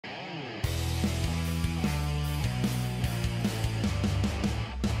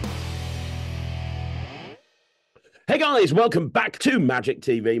guys, welcome back to Magic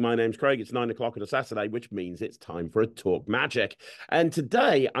TV. My name's Craig. It's 9 o'clock on a Saturday, which means it's time for a Talk Magic. And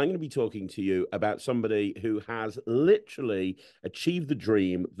today I'm going to be talking to you about somebody who has literally achieved the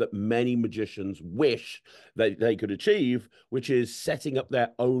dream that many magicians wish that they could achieve, which is setting up their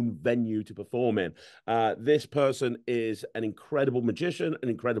own venue to perform in. This person is an incredible magician, an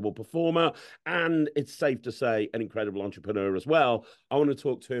incredible performer, and it's safe to say an incredible entrepreneur as well. I want to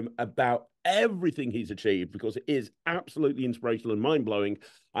talk to him about everything he's achieved because it is absolutely inspirational and mind-blowing.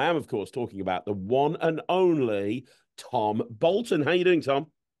 I am, of course, talking about the one and only Tom Bolton. How you doing, Tom?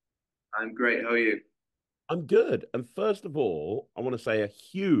 I'm great. How are you? I'm good. And first of all, I want to say a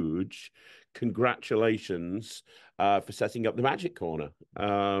huge congratulations for setting up the Magic Corner.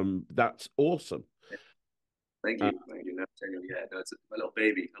 That's awesome. Thank Uh, you. Thank you. No, yeah, no, it's my little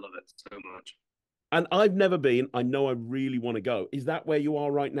baby. I love it so much. and I've never been. I know I really want to go. Is that where you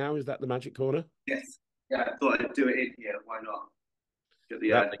are right now? Is that the Magic Corner? Yes. Yeah, I thought I'd do it in here. Why not? That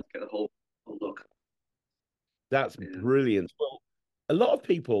Get the whole look. That's Yeah. brilliant. Well, a lot of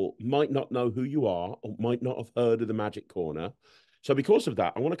people might not know who you are or might not have heard of the Magic Corner. So, because of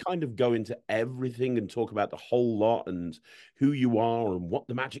that, I want to kind of go into everything and talk about the whole lot and who you are and what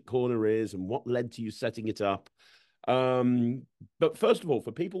the Magic Corner is and what led to you setting it up. Um, but first of all,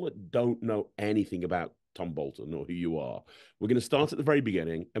 for people that don't know anything about Tom Bolton or who you are, we're going to start at the very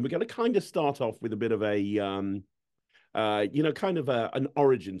beginning and we're going to kind of start off with a bit of a, kind of an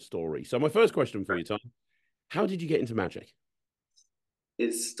origin story. So, my first question for you, Tom, how did you get into magic?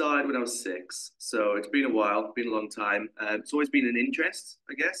 It started when I was 6, so it's been a while, been a long time. It's always been an interest,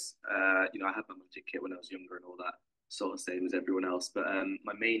 I guess. I had my magic kit when I was younger and all that sort of same as everyone else. But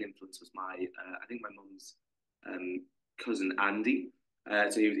my main influence was I think my mum's um, cousin Andy. So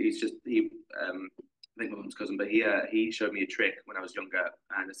I think my mum's cousin, but he showed me a trick when I was younger,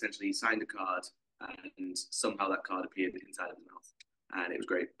 and essentially he signed a card, and somehow that card appeared inside of his mouth, and it was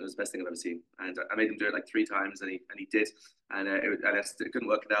great. It was the best thing I've ever seen, and I made him do it like 3 times, and he did, and I couldn't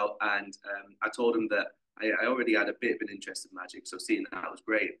work it out, and I told him that I already had a bit of an interest in magic, so seeing that was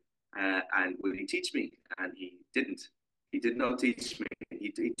great, and would he teach me? And he didn't. He did not teach me.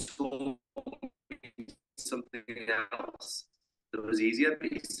 He told me something else that was easier,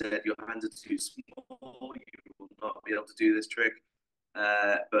 but he said your hands are too small. You will not be able to do this trick.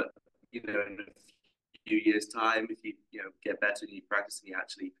 But in a few years' time, if you get better and you practice and you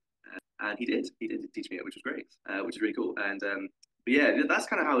actually, and he did teach me it, which was great, which is really cool. And but yeah, that's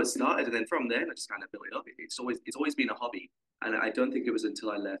kind of how it started. And then from there, I just kind of built it up. It's always been a hobby, and I don't think it was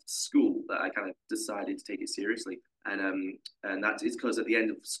until I left school that I kind of decided to take it seriously. And that is because at the end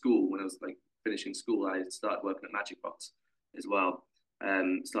of school, when I was like finishing school, I started working at Magic Box as well.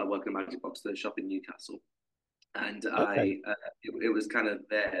 Started working at Magic Box, the shop in Newcastle, and Okay. it was kind of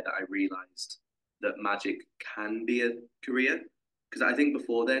there that I realized that magic can be a career. Because I think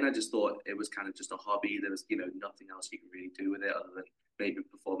before then I just thought it was kind of just a hobby. There was nothing else you could really do with it other than maybe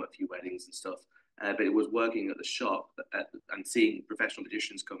perform at a few weddings and stuff. But it was working at the shop and seeing professional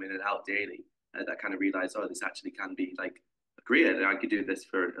magicians come in and out daily that kind of realized, oh, this actually can be like a career. That I could do this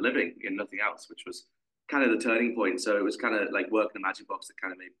for a living and nothing else, which was kind of the turning point. So it was kind of like working a magic box that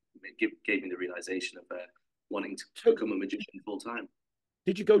kind of gave me the realization of wanting to So, become a magician full time.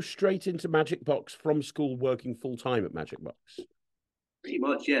 did you go straight into Magic Box from school working full time at Magic Box? Pretty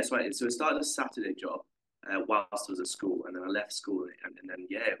much, yeah. So it started a Saturday job whilst I was at school, and then I left school, and then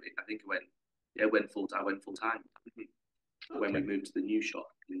I think it went full. I went full time when we Okay. moved to the new shop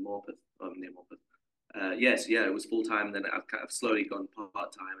in Morpeth, near Morpeth. Yes, yeah, it was full time, and then I've kind of slowly gone part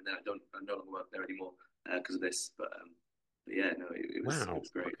time, and then I no longer work there anymore because of this. But yeah, no, it Wow. was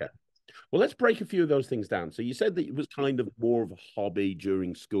great. Okay. Well, let's break a few of those things down. So you said that it was kind of more of a hobby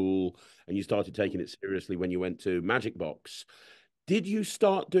during school, and you started taking it seriously when you went to Magic Box. Did you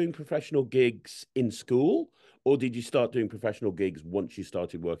start doing professional gigs in school, or did you start doing professional gigs once you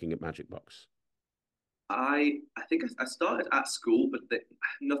started working at Magic Box? I think I started at school, but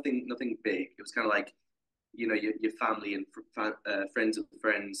nothing big. It was kind of like your family and friends of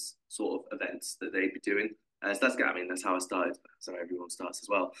friends sort of events that they'd be doing. So I mean that's how I started. That's how everyone starts as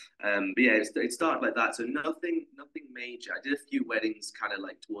well. But yeah, it started like that. So nothing major. I did a few weddings kind of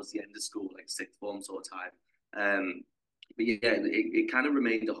like towards the end of school, like sixth form sort of time. But yeah, it kind of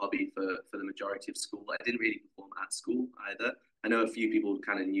remained a hobby for the majority of school. I didn't really perform at school either. I know a few people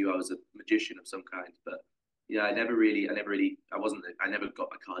kind of knew I was a magician of some kind, but yeah, I wasn't, I never got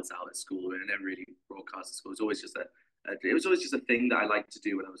my cards out at school, and I never really broadcast at school. It was always just a thing that I liked to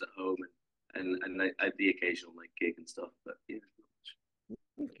do when I was at home, and I had the occasional like gig and stuff. But yeah,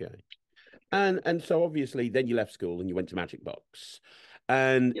 Okay. And so obviously then you left school and you went to Magic Box.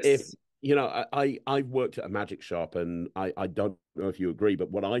 And if yes, I've worked at a magic shop, and I don't know if you agree,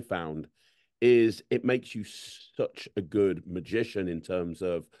 but what I found is it makes you such a good magician in terms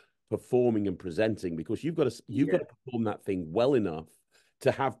of performing and presenting, because you've got Yeah, to perform that thing well enough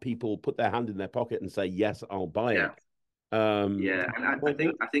to have people put their hand in their pocket and say, yes, I'll buy yeah. it. Yeah, Do and you find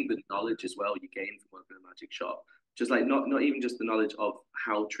that? I think the knowledge as well you gain from working in a magic shop, just like not even just the knowledge of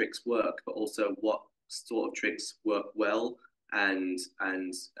how tricks work, but also what sort of tricks work well, and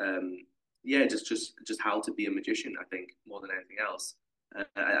yeah, just how to be a magician. I think more than anything else.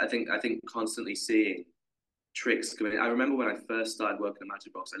 I think constantly seeing tricks coming. I remember when I first started working at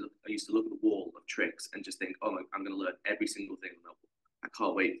Magic Box, I used to look at the wall of tricks and just think, oh my, I'm going to learn every single thing on that wall. I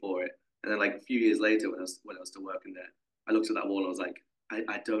can't wait for it. And then like a few years later, when I was still working there, I looked at that wall and I was like,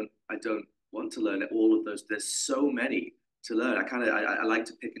 I don't want to learn all of those. There's so many to learn. I like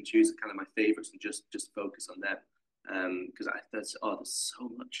to pick and choose kind of my favorites and just focus on them. Because there's so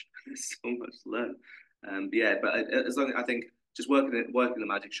much, there's so much to learn. Yeah, but as long as I think just working in a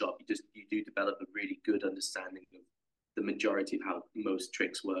magic shop, you do develop a really good understanding of the majority of how most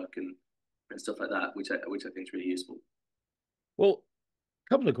tricks work and stuff like that, which I think is really useful. Well,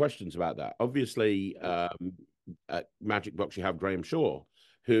 a couple of questions about that. Obviously, Yeah. at Magic Box, you have Graham Shaw,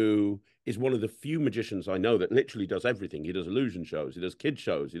 who is one of the few magicians I know that literally does everything. He does illusion shows, he does kid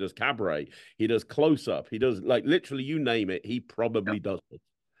shows, he does cabaret, he does close up, he does like literally you name it, he Yeah, probably does it.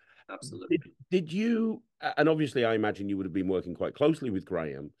 absolutely. Did you, and obviously I imagine you would have been working quite closely with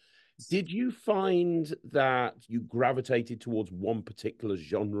Graham. Did you find that you gravitated towards one particular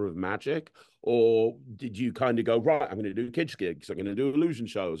genre of magic, or did you kind of go, right, I'm going to do kids gigs, I'm going to do illusion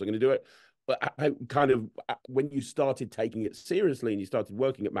shows, I'm going to do it? But I kind of, when you started taking it seriously and you started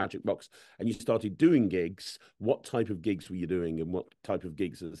working at Magic Box and you started doing gigs, what type of gigs were you doing, and what type of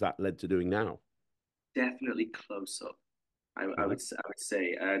gigs has that led to doing now? Definitely close up. Right. I would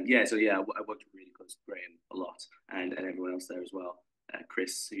say, yeah. So yeah, I worked really close with Graham a lot, and everyone else there as well.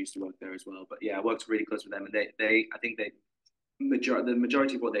 Chris, who used to work there as well. But yeah, I worked really close with them, and they I think the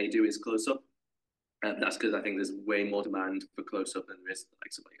majority of what they do is close up. That's because I think there's way more demand for close up than there is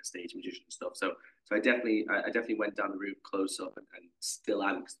like something like a stage magician and stuff. So I definitely went down the route close up, and still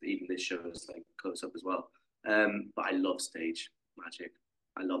am, 'cause even this show is like close up as well. But I love stage magic.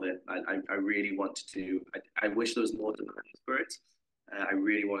 I love it. I really want to do. I wish there was more demand for it. I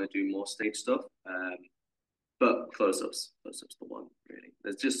really want to do more stage stuff. But close ups the one really.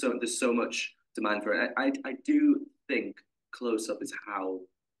 There's so much demand for it. I do think close up is how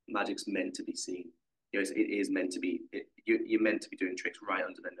magic's meant to be seen. You know, it is meant to be. You're meant to be doing tricks right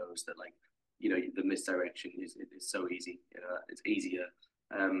under their nose. That like, you know, the misdirection is so easy. You know, it's easier.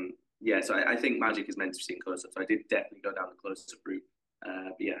 Yeah, so I think magic is meant to be seen close up. So I did definitely go down the close up route.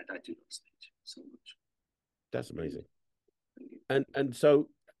 But yeah, I do love stage so much. That's amazing. Thank you. And so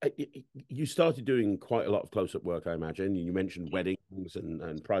you started doing quite a lot of close-up work, I imagine. You mentioned weddings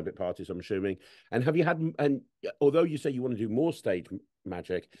and private parties, I'm assuming. And have you had, and although you say you want to do more stage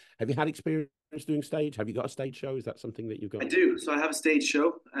magic, have you had experience doing stage? Have you got a stage show? Is that something that you've I got? do. So I have a stage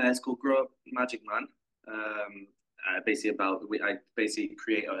show. It's called Grow Up Magic Man. Basically about I basically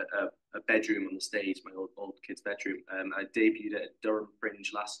create a bedroom on the stage, my old kid's bedroom. I debuted at Durham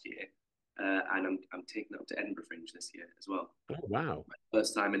Fringe last year, and I'm taking it up to Edinburgh Fringe this year as well. Oh, wow.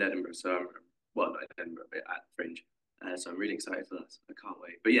 First time in Edinburgh, so well, not Edinburgh, but at Fringe. So I'm really excited for that. I can't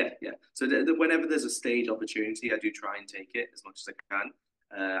wait. But yeah, yeah. So whenever there's a stage opportunity, I do try and take it as much as I can.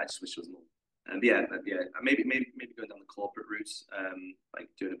 I just wish there was more. Yeah. Maybe going down the corporate route, like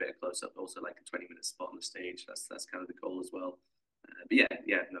doing a bit of close up, also like a 20-minute spot on the stage. That's kind of the goal as well. But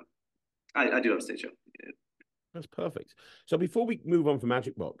yeah, no, I do have a stage show. Yeah. That's perfect. So before we move on from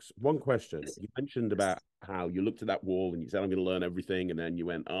Magic Box, one question. Yes, You mentioned yes, about how you looked at that wall and you said, I'm going to learn everything. And then you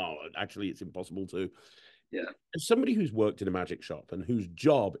went, oh, actually, it's impossible to. yeah, As somebody who's worked in a magic shop and whose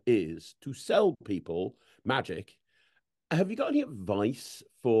job is to sell people magic, have you got any advice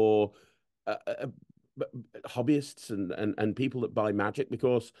for uh, uh, hobbyists and people that buy magic?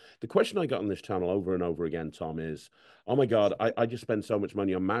 Because the question I got on this channel over and over again, Tom, is, oh my God, I just spend so much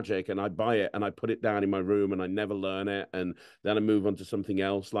money on magic and I buy it and I put it down in my room and I never learn it and then I move on to something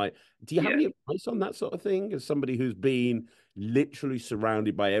else. Like, do you have yeah, any advice on that sort of thing as somebody who's been literally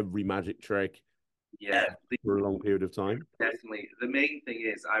surrounded by every magic trick yeah. ever for a long period of time? Definitely. The main thing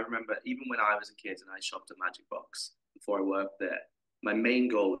is, I remember even when I was a kid and I shopped at Magic Box before I worked there, my main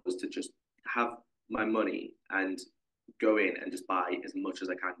goal was to just have my money and go in and just buy as much as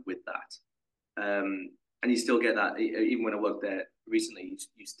I can with that. And you still get that, even when I worked there recently,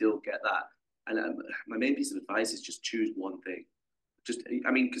 you still get that. And my main piece of advice is just choose one thing. Just,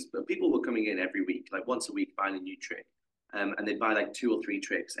 I mean, because people were coming in every week, like once a week, buying a new trick. and they buy like 2 or 3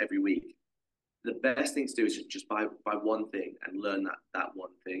 tricks every week. The best thing to do is just buy one thing and learn that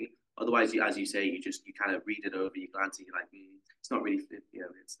one thing. Otherwise, as you say, you kind of read it over, you glance, and you're like, it's not really,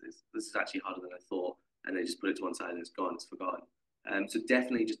 this is actually harder than I thought, and they just put it to one side and it's gone, it's forgotten. So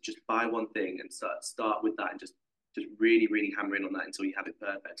definitely just buy one thing and start with that, and just really really hammer in on that until you have it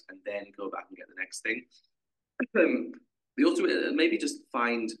perfect, and then go back and get the next thing. We also maybe just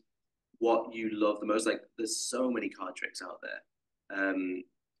find what you love the most. Like there's so many card tricks out there.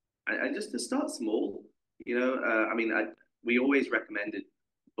 And just to start small, I mean, we always recommended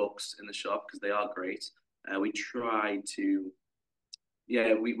books in the shop because they are great. We try to,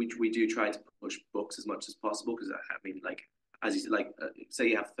 yeah, we do try to push books as much as possible because I mean, like as you said, like say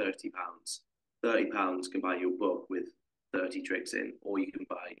you have £30, £30 can buy you a book with 30 tricks in, or you can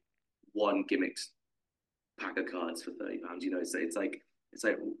buy one gimmicked pack of cards for £30. It's like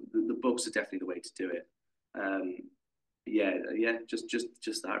the books are definitely the way to do it. Yeah, just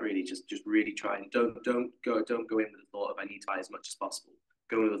that really, just really try and don't go in with the thought of I need to buy as much as possible.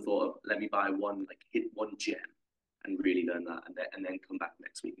 Go in with the thought of let me buy one, like hit one gem and really learn that, and then come back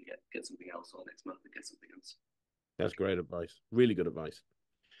next week and get something else, or next month and get something else. That's great advice. Really good advice.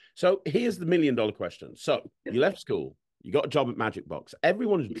 So here's the $1,000,000 question. So you left school, you got a job at Magic Box.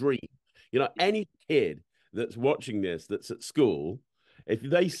 Everyone's dream, any kid that's watching this that's at school,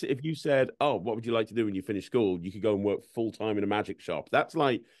 if you said, oh, what would you like to do when you finish school? You could go and work full time in a magic shop. That's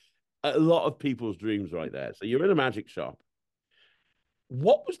like a lot of people's dreams right there. So you're in a magic shop.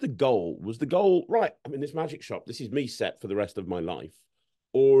 What was the goal? Was the goal, right, I'm in this magic shop, this is me set for the rest of my life?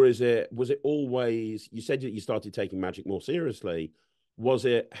 Or was it always, you said that you started taking magic more seriously. Was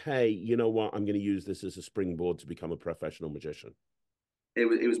it, hey, you know what, I'm going to use this as a springboard to become a professional magician?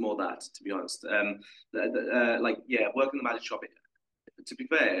 It was more that, to be honest. Working in the magic shop. To be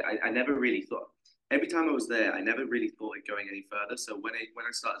fair, I never really thought. Every time I was there, I never really thought it going any further. So when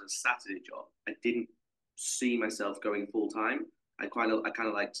I started a Saturday job, I didn't see myself going full time. I kind of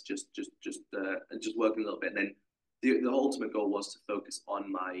liked just working a little bit. And then the ultimate goal was to focus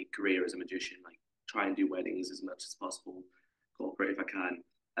on my career as a magician, like try and do weddings as much as possible, corporate if I can.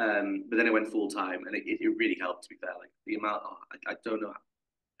 But then I went full time, and it really helped. To be fair, like the amount, I don't know,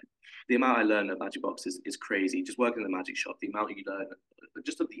 the amount I learned at Magic Box is crazy. Just working in the magic shop, the amount you learn,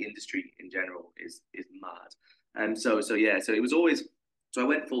 just of the industry in general, is mad. So it was always. So I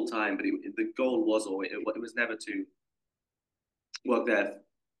went full time, but the goal was always it was never to work there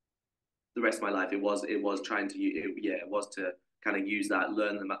the rest of my life. It was trying to it was to kind of use that,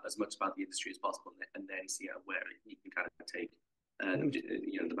 learn as much about the industry as possible, and then see where you can kind of take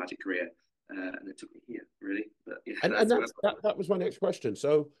the magic career. And it took me here really, but yeah, that was my next question.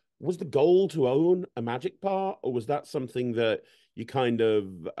 So was the goal to own a magic bar, or was that something that you kind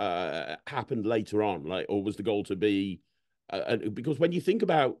of happened later on, like, or was the goal to be because when you think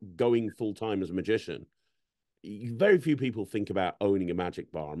about going full time as a magician, very few people think about owning a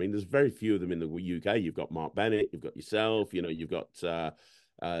magic bar. I mean, there's very few of them in the UK. You've got Mark Bennett, you've got yourself, you've got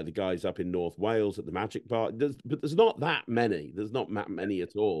the guys up in North Wales at the Magic Bar. But there's not that many. There's not that many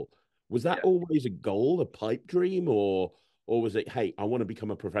at all. Was that always a goal, a pipe dream, or was it, hey, I want to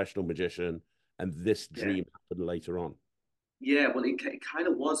become a professional magician, and this dream happened later on? Yeah, well, it kind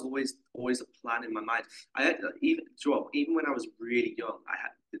of was always a plan in my mind. I had even when I was really young, I had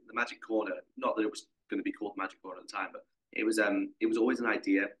the Magic Corner. Not that it was going to be called Magic Corner at the time, but it was always an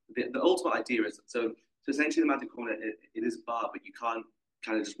idea. The ultimate idea is so essentially the Magic Corner, it is a bar, but you can't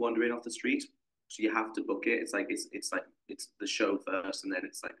kind of just wander in off the street. So you have to book it. It's like it's the show first, and then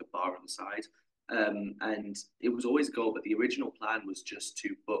it's like a bar on the side. And it was always a goal, but the original plan was just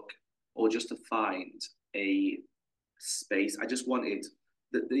to book or just to find a space. I just wanted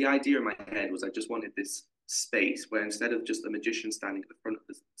the idea in my head was I just wanted this space where instead of just a magician standing at the front of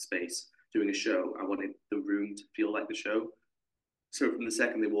the space doing a show, I wanted the room to feel like the show. So from the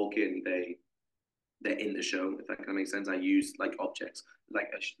second they walk in, they're in the show. If that kind of makes sense, I use like objects,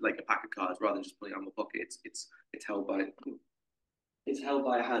 like a pack of cards, rather than just putting it on my pocket. It's held by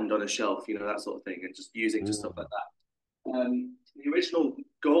a hand on a shelf, that sort of thing, and just using just stuff like that. The original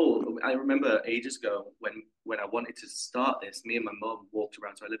goal, I remember ages ago when I wanted to start this, me and my mum walked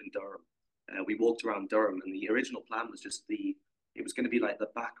around. So I live in Durham. We walked around Durham, and the original plan was just it was going to be like the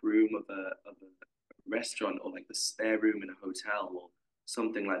back room of a restaurant, or like the spare room in a hotel or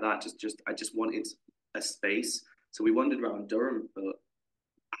something like that. I just wanted a space. So we wandered around Durham for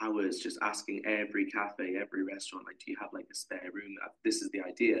hours, just asking every cafe, every restaurant, like, do you have like a spare room? This is the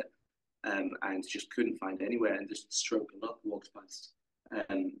idea. And just couldn't find anywhere. And just stroke of luck walked past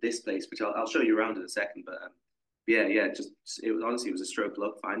this place, which I'll show you around in a second. But it was honestly, it was a stroke of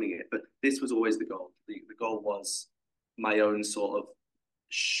luck finding it. But this was always the goal. The goal was my own sort of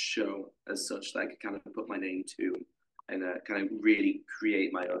show as such that I could kind of put my name to and kind of really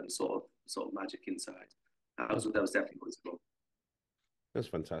create my own sort of magic inside. That was definitely what's cool. That's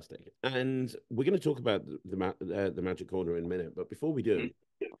fantastic. And we're going to talk about the Magic Corner in a minute. But before we do,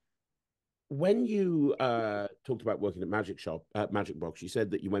 Mm-hmm. when you talked about working at Magic Box, you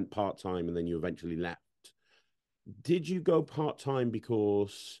said that you went part-time and then you eventually left. Did you go part-time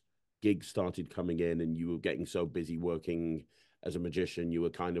because gigs started coming in and you were getting so busy working as a magician, you were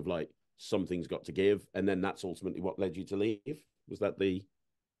kind of like, something's got to give, and then that's ultimately what led you to leave? Was that the...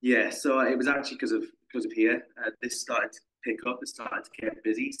 Yeah, so it was actually because of here. This started to pick up. It started to get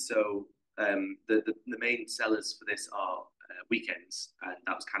busy. So the main sellers for this are weekends, and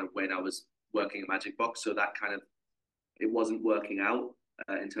that was kind of when I was working at Magic Box. So that kind of it wasn't working out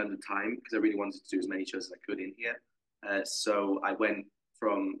in terms of time because I really wanted to do as many shows as I could in here. So I went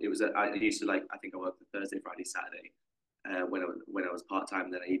from it was I used to like I think I worked the Thursday, Friday, Saturday when I was part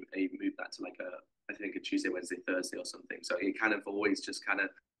time. Then I moved that to like a I think a Tuesday, Wednesday, Thursday or something. So it kind of always just kind of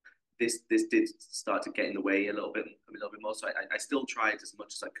this did start to get in the way a little bit more. So I still tried as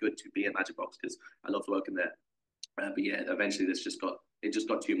much as I could to be at Magic Box because I loved working there. But yeah, eventually this just got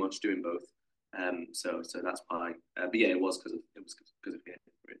too much doing both. So that's fine. But yeah, it was because of yeah.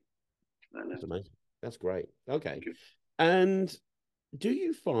 That's amazing. That's great. Okay. Thank you. And do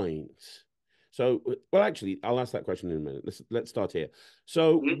you find so well actually I'll ask that question in a minute. Let's start here.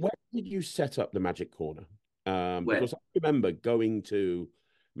 So Mm-hmm. when did you set up the Magic Corner? Where? Because I remember going to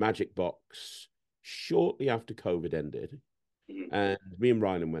Magic Box shortly after COVID ended, Mm-hmm. and me and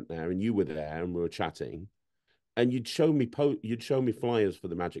Ryan went there, and you were there, and we were chatting, and you'd show me flyers for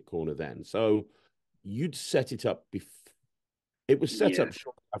the Magic Corner then. So you'd set it up before it was set Yeah, up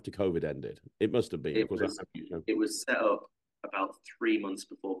shortly after COVID ended. It must have been it because I was it was set up about 3 months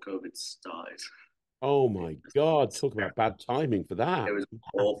before COVID started. oh It my was, God, talk about bad timing for it that. was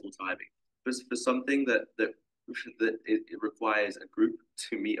awful timing. For something that it requires a group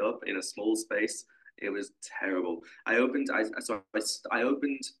to meet up in a small space, it was terrible. I opened I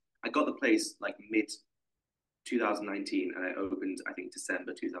got the place like mid 2019 and I opened I think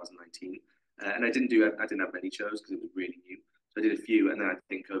December 2019. And I didn't have many shows because it was really new. So I did a few and then I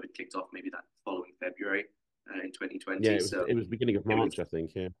think COVID kicked off maybe that following February in Yeah, 2020. So it was beginning of it was March, I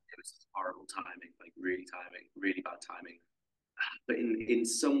think. Yeah. it was horrible timing, like really bad timing. But in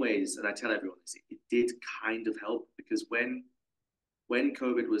some ways, and I tell everyone this, it did kind of help because when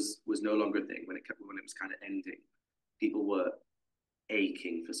COVID was no longer a thing, when it was kind of ending, people were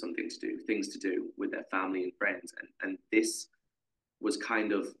aching for something to do, things to do with their family and friends, and this was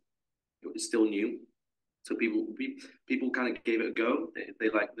kind of it was still new, so people kind of gave it a go. They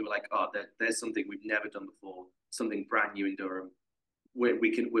were like, oh, there's something we've never done before, something brand new in Durham.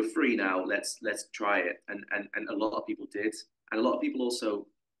 We're free now. Let's try it, and a lot of people did, and a lot of people also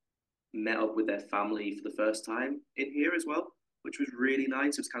met up with their family for the first time in here as well, which was really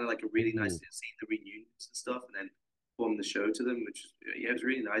nice. It was kind of like a really nice Mm. seeing the reunions and stuff, and then performing the show to them, which yeah, it was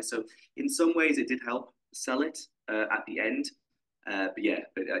really nice. So in some ways, it did help sell it at the end. But yeah,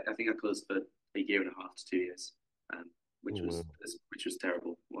 but I think I closed for a year and a half to 2 years, um, Oh, wow. which was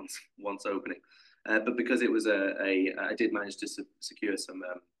terrible once opening. But because it was I did manage to secure some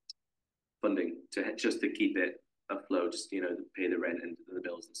funding to just to keep it afloat, just pay the rent and the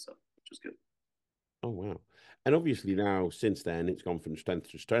bills and stuff, which was good. Oh, wow. And obviously now, since then, it's gone from strength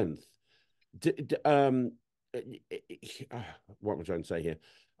to strength. D d what am I trying to say here?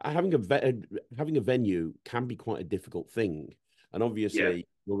 Having a venue can be quite a difficult thing, and Yeah, obviously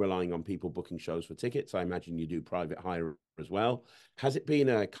you're relying on people booking shows for tickets. I imagine you do private hire as well. Has it been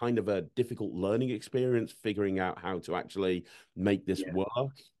a kind of a difficult learning experience figuring out how to actually make this yeah,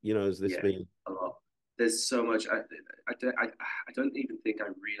 work? You know, has this yeah, been... a lot. There's so much. I don't even think I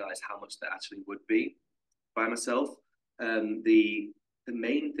realized how much that actually would be by myself. The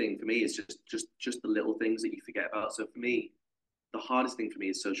main thing for me is just the little things that you forget about. So for me, the hardest thing for me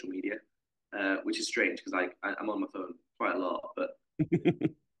is social media, which is strange because I'm on my phone quite a lot, but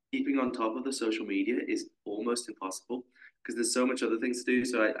keeping on top of the social media is almost impossible because there's so much other things to do.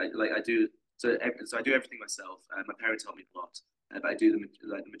 So I do so I do everything myself. My parents help me a lot, but I do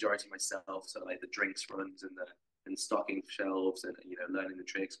the majority myself. So like the drinks runs and stocking shelves and learning the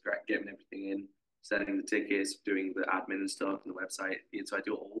tricks, getting everything in, selling the tickets, doing the admin and stuff on the website. So I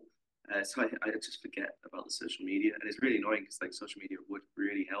do it all. So I just forget about the social media, and it's really annoying because like social media would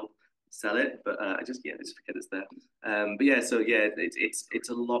really help sell it, but I just forget it's there. But yeah, so yeah, it's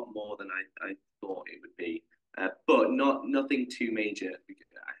a lot more than I thought it would be, but nothing too major.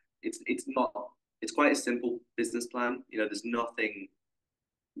 It's not it's quite a simple business plan. There's nothing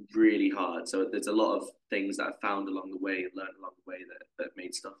really hard. So there's a lot of things that I found along the way and learned along the way that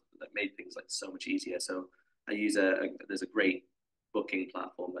made things like so much easier. So I use there's a great booking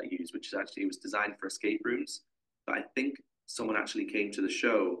platform that I use, which is actually, it was designed for escape rooms. But I think someone actually came to the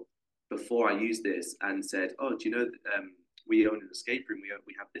show before I used this and said, "Oh, do you know we own an escape room?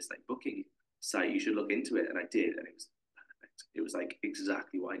 We have this like booking site. You should look into it." And I did, and it was perfect. It was like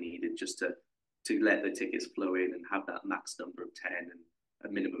exactly what I needed, just to let the tickets flow in and have that max number of 10 and a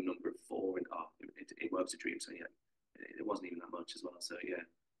minimum number of 4, and it works a dream. So yeah, it wasn't even that much as well. So yeah,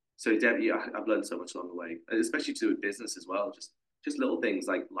 so definitely I've learned so much along the way, especially to do with business as well. Just little things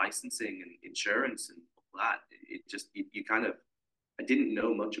like licensing and insurance and all that. It just you kind of, I didn't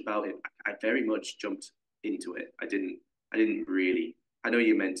know much about it. I very much jumped into it. I didn't really. I know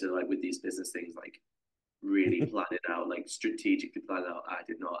you're meant to, like, with these business things, like really plan it out, like strategically plan it out. I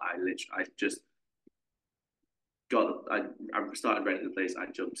did not. I just I started renting the place. I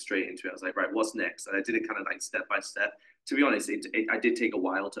jumped straight into it. I was like, right, what's next? And I did it kind of like step by step. To be honest, I did take a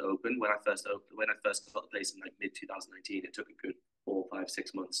while to open. When I first got the place in like mid 2019, it took a good 4, 5,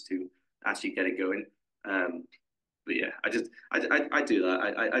 6 months to actually get it going. But yeah, I do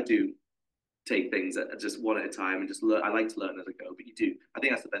that. I do take things at just one at a time and just learn. I like to learn as I go. But you do. I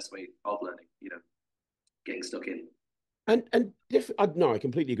think that's the best way of learning. Getting stuck in. And if I no, I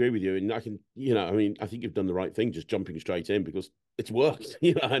completely agree with you, and I can, I mean, I think you've done the right thing, just jumping straight in because it's worked,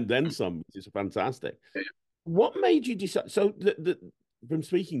 and then some, which is fantastic. Yeah. What made you decide? So from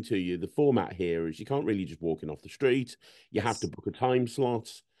speaking to you, the format here is you can't really just walk in off the street. You have to Yes. book a time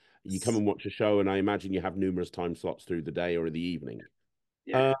slot. You come and watch a show, and I imagine you have numerous time slots through the day or the evening.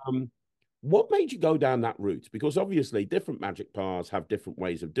 Yeah. Um, what made you go down that route? Because obviously, different magic bars have different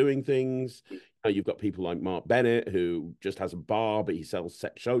ways of doing things. You've got people like Mark Bennett, who just has a bar, but he sells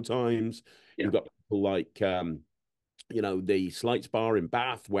set show times. Yeah. You've got people like, the Sleight bar in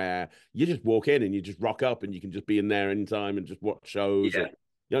Bath, where you just walk in and you just rock up and you can just be in there anytime and just watch shows. Yeah.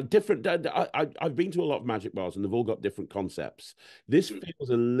 And, different. I've been to a lot of magic bars and they've all got different concepts. This Mm. feels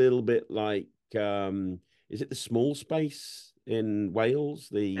a little bit like, is it the Small Space in Wales?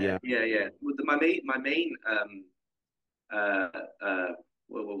 Yeah, The yeah, yeah. Well, my main uh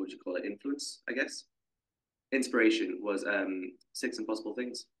what would you call it? Influence, I guess. Inspiration was Six Impossible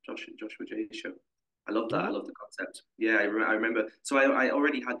Things, Joshua Jay's show. I love that. I oh, love the concept. Yeah, I remember. So I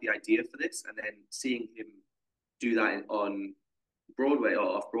already had the idea for this, and then seeing him do that on Broadway or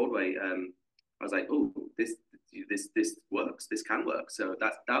off Broadway, I was like, oh, this works. This can work. So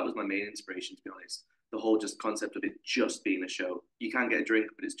that was my main inspiration, to be honest. The whole just concept of it just being a show. You can get a drink,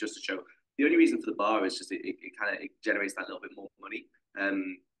 but it's just a show. The only reason for the bar is just it kind of, it generates that little bit more money.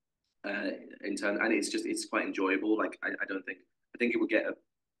 Um, in terms, and it's quite enjoyable. Like I don't think, I think it would get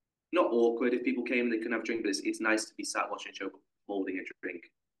not awkward if people came and they couldn't have a drink, but it's nice to be sat watching a show holding a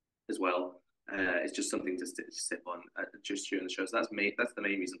drink as well. It's just something to sip on just during the show. So that's the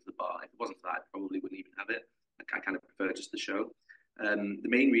main reason for the bar. If it wasn't for that, I probably wouldn't even have it. Like, I kind of prefer just the show. The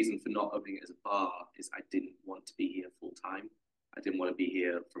main reason for not opening it as a bar is I didn't want to be here full time. I didn't want to be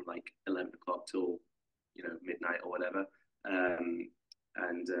here from like 11 o'clock till midnight or whatever. Um,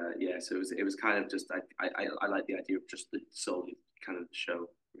 and yeah, so it was kind of just I like the idea of just the solely kind of the show,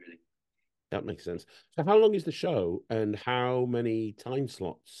 really. that makes sense. So, how long is the show, and how many time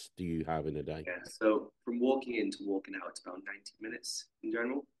slots do you have in a day? Yeah, so from walking in to walking out, it's about 90 minutes in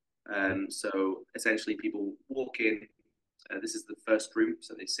general. So essentially, people walk in. This is the first room,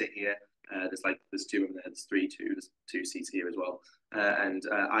 so they sit here. There's two over there. There's two seats here as well. And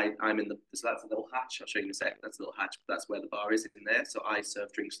I'm in so that's a little hatch. I'll show you in a second. That's a little hatch. That's where the bar is in there. So I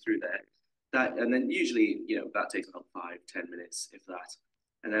serve drinks through there. And then usually, that takes about 5, 10 minutes, if that.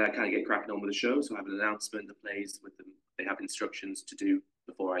 And then I kind of get cracking on with the show. So I have an announcement that plays with them. They have instructions to do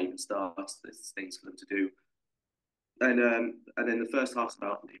before I even start. There's things for them to do. And then the first half's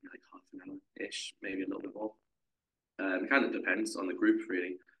about maybe like half an hour ish, maybe a little bit more. It kind of depends on the group,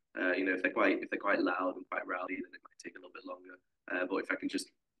 really. If they're quite loud and quite rowdy, then it might take a little bit longer. But if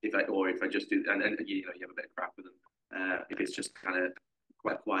I just do, and you have a bit of crap with them. If it's just kind of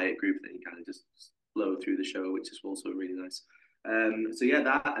quite quiet group, then you kind of just flow through the show, which is also really nice. So yeah,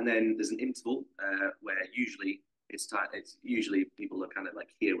 that, and then there's an interval where usually it's time. It's usually people are kind of like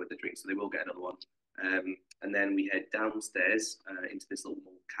here with the drink, so they will get another one. And then we head downstairs into this little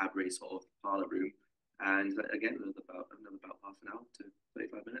more cabaret sort of parlor room, and again another about half an hour to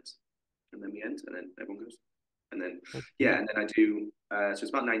 35 minutes, and then we end, and then everyone goes, and then yeah, and then I do. So it's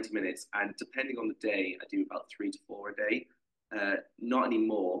about 90 minutes, and depending on the day, I do about 3 to 4 a day. Not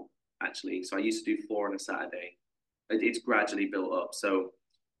anymore, actually. So I used to do 4 on a Saturday. It's gradually built up. So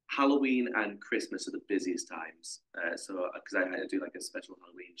Halloween and Christmas are the busiest times. So because I do like a special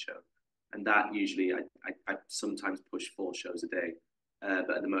Halloween show, and that usually I sometimes push 4 shows a day.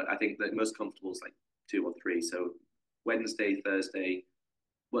 But at I think the most comfortable is like 2 or 3. So Wednesday, Thursday.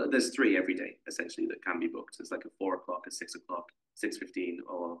 Well, there's 3 every day essentially that can be booked. It's like a 4 o'clock, a 6 o'clock, 6:15,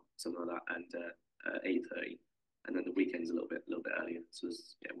 or something like that, and 8:30. And then the weekend's a little bit earlier. So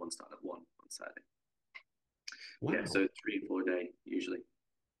there's one starting at 1 on Saturday. Yeah, Wow, so 3 or 4 a day usually.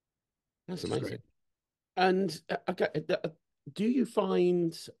 that's Which is great. amazing. And okay, do you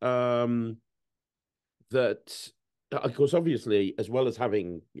find that, of course, obviously, as well as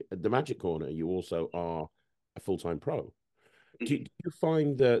having the Magic Corner, you also are a full-time pro. Do you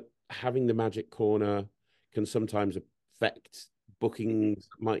find that having the Magic Corner can sometimes affect bookings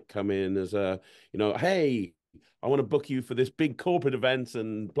that might come in as a, hey, I want to book you for this big corporate event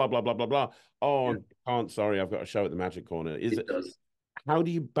and blah, blah, blah, blah, blah. Yeah, Oh, can't, sorry, I've got a show at the Magic Corner. Is it it, does. how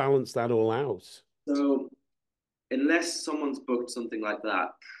do you balance that all out? So unless someone's booked something like that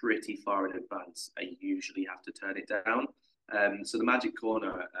pretty far in advance, I usually have to turn it down. So the Magic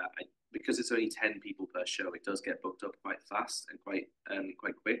Corner, because it's only 10 people per show, it does get booked up quite fast and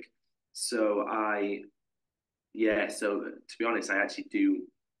quite quick. So yeah. So to be honest, I actually do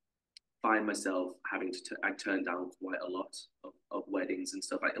find myself having to I turn down quite a lot of weddings and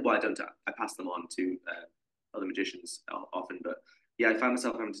stuff. I don't. I pass them on to other magicians often, but yeah, I find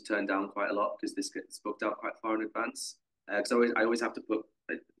myself having to turn down quite a lot because this gets booked out quite far in advance. Because I always have to put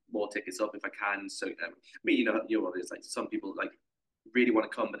like, more tickets up if I can. So I mean, you know what it is like. Some people like really want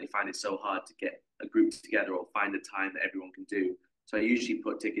to come, but they find it so hard to get a group together or find a time that everyone can do. So I usually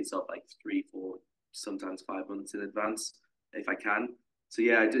put tickets up like 3, 4, sometimes 5 months in advance if I can. So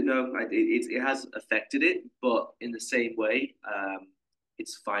yeah, I don't know. It has affected it, but in the same way,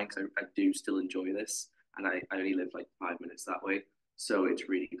 it's fine because I do still enjoy this, and I only live like 5 minutes that way, so it's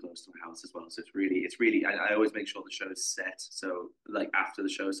really close to my house as well. So it's really. I always make sure the show is set. So like after the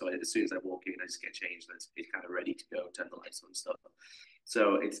show, so as soon as I walk in, I just get changed, and it's kind of ready to go. Turn the lights on and stuff.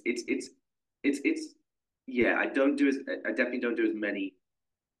 So it's yeah. I definitely don't do as many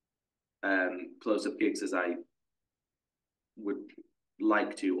close up gigs as I would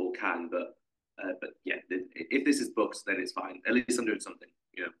like to or can, but yeah, if this is books, then it's fine. At least I'm doing something,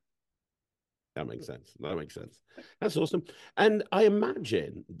 you know. That makes sense. That makes sense. That's awesome. And I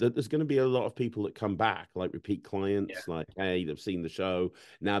imagine that there's going to be a lot of people that come back, like repeat Yeah, clients, like, hey, they've seen the show.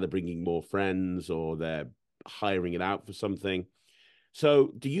 Now they're bringing more friends or they're hiring it out for something.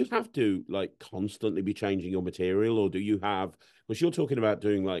 So do you have to like constantly be changing your material or do you have, because you're talking about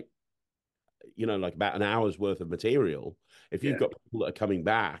doing like, like about an hour's worth of material. If you've yeah, got people that are coming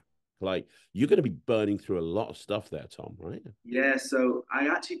back, like you're going to be burning through a lot of stuff there, Tom, right? yeah. So I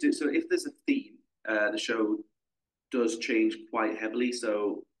actually do. So if there's a theme, the show does change quite heavily.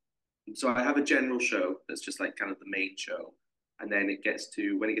 So I have a general show that's just like kind of the main show, and then when it gets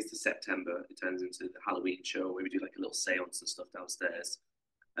to September, it turns into the Halloween show where we do like a little séance and stuff downstairs,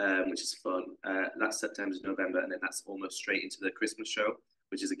 which is fun. That's September to November, and then that's almost straight into the Christmas show,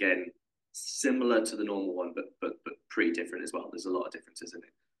 which is again similar to the normal one, but pretty different as well. There's a lot of differences in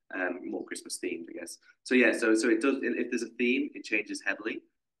it. More Christmas themed, I guess. So yeah, so it does. If there's a theme, it changes heavily.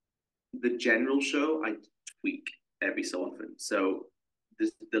 The general show, I tweak every so often. So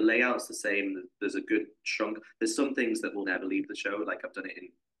the layout's the same. There's a good chunk. There's some things that will never leave the show. Like I've done it in.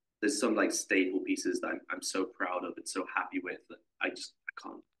 There's some like staple pieces that I'm so proud of and so happy with that I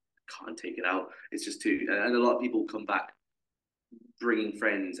can't take it out. It's just too. And a lot of people come back bringing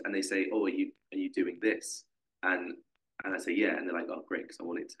friends and they say, "Oh, are you doing this?" And I say, "Yeah," and they're like, "Oh, great," because I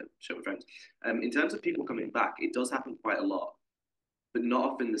wanted to show my friends. In terms of people coming back, it does happen quite a lot, but not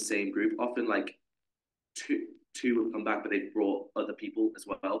often the same group. Often like two have come back, but they've brought other people as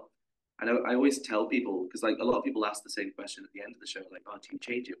well. And I always tell people because like a lot of people ask the same question at the end of the show, like, "Oh, do you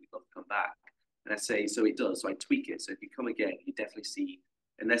change it? We'd love to come back." And I say, "So it does." So I tweak it. So if you come again, you definitely see,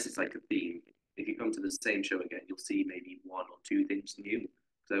 unless it's like a theme. If you come to the same show again, you'll see maybe 1 or 2 things new.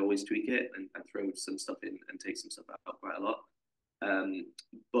 Because I always tweak it and throw some stuff in and take some stuff out quite a lot. Um,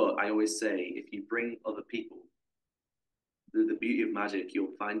 but I always say if you bring other people, the beauty of magic,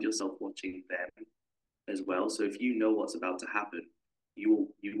 you'll find yourself watching them as well. So if you know what's about to happen, you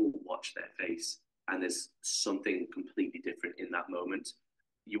will watch their face, and there's something completely different in that moment.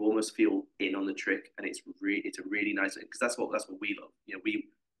 You almost feel in on the trick, and it's a really nice because that's what we love. You know, we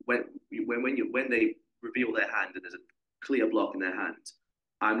when they reveal their hand and there's a clear block in their hand,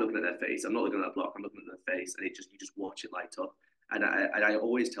 I'm looking at their face. I'm not looking at that block. I'm looking at their face, and you just watch it light up. And I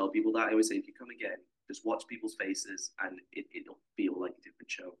always tell people that. I always say if you come again, just watch people's faces, and it'll feel like a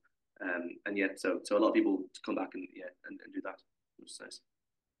different show. And yeah, so a lot of people come back and yeah and do that, which is nice.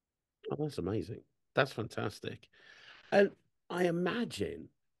 Oh, that's amazing. That's fantastic. And I imagine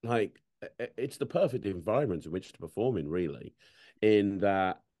like it's the perfect environment in which to perform in, really, in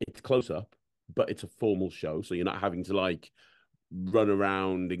that it's close up, but it's a formal show. So you're not having to like run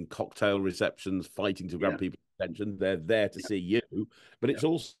around in cocktail receptions fighting to grab Yeah, people's attention. They're there to yeah, see you, but yeah, it's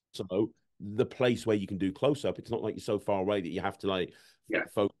also the place where you can do close up. It's not like you're so far away that you have to like yeah.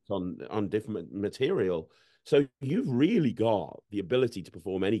 focus on different material. So you've really got the ability to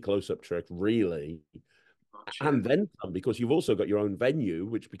perform any close up trick, really, Much, yeah, and then some, because you've also got your own venue,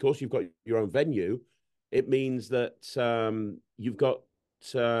 which because you've got your own venue, it means that you've got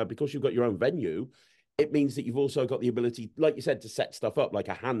because you've got your own venue, it means that you've also got the ability, like you said, to set stuff up like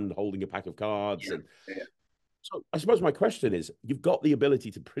a hand holding a pack of cards. yeah, And yeah, so I suppose my question is, you've got the ability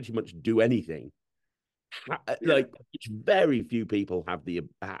to pretty much do anything. yeah, Like very few people have the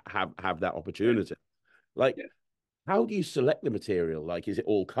have that yeah, opportunity. Like, yeah. how do you select the material? Like, is it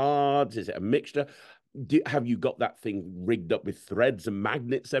all cards? Is it a mixture? Have you got that thing rigged up with threads and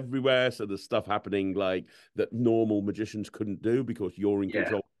magnets everywhere? So there's stuff happening like that normal magicians couldn't do because you're in Yeah.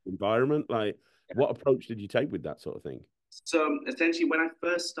 control of the environment. Like, what approach did you take with that sort of thing? So essentially, when I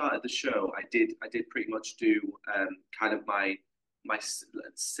first started the show, I did pretty much do kind of my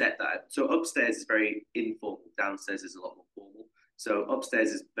set that. So upstairs is very informal. Downstairs is a lot more formal. So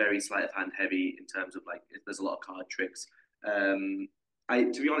upstairs is very sleight of hand heavy in terms of like there's a lot of card tricks. Um, I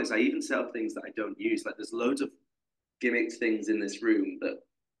to be honest, I even set up things that I don't use. Like there's loads of gimmicked things in this room that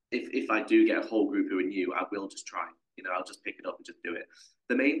if I do get a whole group who are new, I will just try. I'll just pick it up and just do it.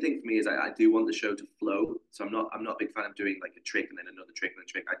 The main thing for me is I do want the show to flow. So I'm not a big fan of doing like a trick and then another trick and then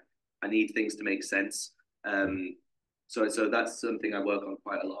a trick. I need things to make sense. So that's something I work on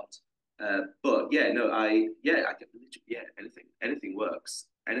quite a lot. But yeah, no, I can yeah, anything works.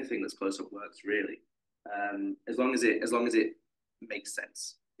 Anything that's close up works really. As long as it makes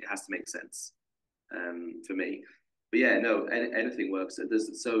sense. It has to make sense for me. But yeah, no, anything works. So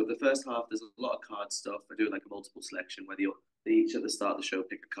the first half, there's a lot of card stuff. I do like a multiple selection where they each at the start of the show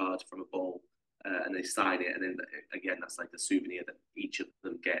pick a card from a bowl and they sign it, and then again that's like the souvenir that each of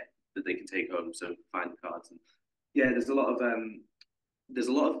them get that they can take home. So find the cards and yeah, there's a lot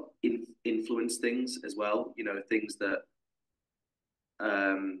of influence things as well. Things that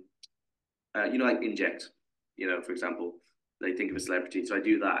um, like inject. For example, they think of a celebrity, so I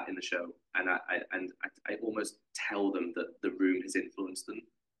do that in the show, and I almost tell them that the room has influenced them,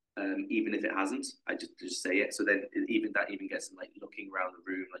 even if it hasn't. I just say it. So then even that even gets them like looking around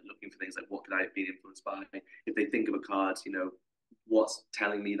the room, like looking for things like what could I have been influenced by? If they think of a card, what's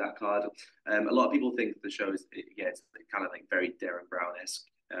telling me that card. A lot of people think the show is yeah, it's kind of like very Darren Brown esque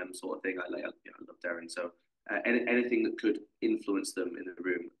sort of thing. I love Darren, so anything that could influence them in the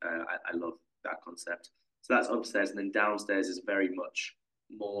room, I love that concept. So that's upstairs, and then downstairs is very much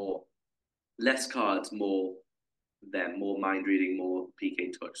more less cards, more them, more mind reading, more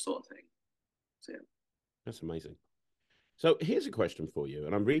PK touch sort of thing. So yeah, That's amazing. So here's a question for you,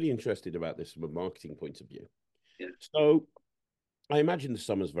 and I'm really interested about this from a marketing point of view. yeah, So I imagine the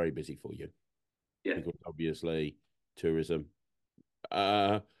summer's very busy for you yeah, because obviously tourism.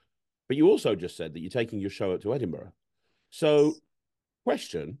 Uh, but you also just said that you're taking your show up to Edinburgh. So, yes,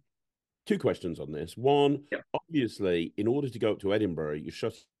 question, two questions on this. One, yeah, obviously, in order to go up to Edinburgh, you're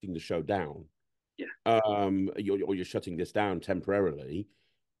shutting the show down. yeah. You're shutting this down temporarily.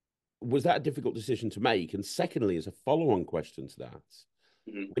 Was that a difficult decision to make? And secondly, as a follow-on question to that,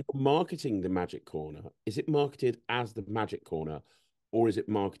 Mm-hmm. when you're marketing the Magic Corner, is it marketed as the Magic Corner, or is it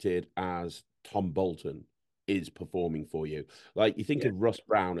marketed as Tom Bolton is performing for you? Like you think Yeah, of Russ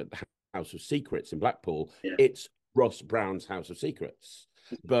Brown at the House of Secrets in Blackpool, yeah, it's Russ Brown's House of Secrets.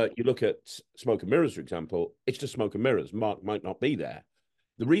 But you look at Smoke and Mirrors, for example, it's just Smoke and Mirrors. Mark might not be there.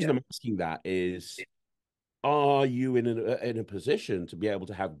 The reason yeah, I'm asking that is, are you in a position to be able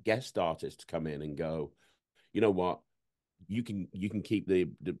to have guest artists come in and go, you know what, you can keep the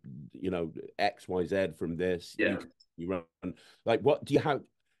XYZ from this. yeah, You run, like, what do you have?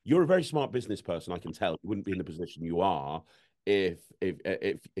 You're a very smart business person, I can tell. You wouldn't be in the position you are if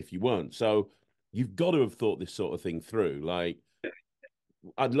you weren't. So you've got to have thought this sort of thing through. Like,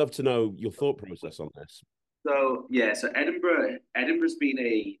 I'd love to know your thought process on this. So yeah, so Edinburgh's been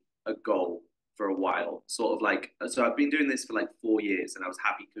a goal for a while. Sort of like so I've been doing this for like 4 years, and I was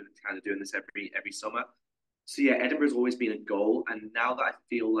happy kind of doing this every summer. So yeah, Edinburgh's always been a goal, and now that I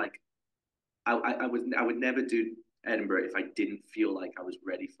feel like I would never do Edinburgh if I didn't feel like I was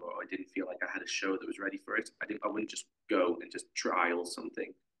ready for it, or I didn't feel like I had a show that was ready for it. I wouldn't just go and just trial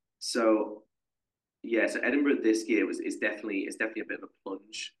something. So yeah, so Edinburgh this year is definitely a bit of a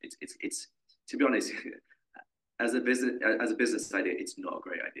plunge. It's to be honest, as a business idea, it's not a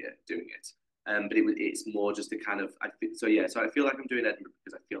great idea doing it. But it's more just to kind of so yeah. So I feel like I'm doing Edinburgh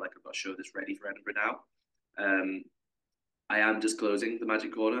because I feel like I've got a show that's ready for Edinburgh now. I am disclosing the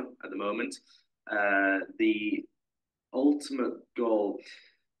Magic Corner at the moment. The ultimate goal,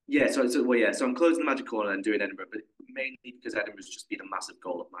 yeah. So I'm closing the Magic Corner and doing Edinburgh, but mainly because Edinburgh's just been a massive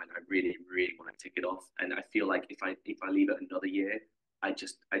goal of mine. I really, really want to tick it off, and I feel like if I leave it another year,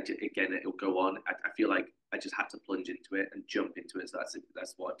 again it'll go on. I feel like I just had to plunge into it and jump into it. So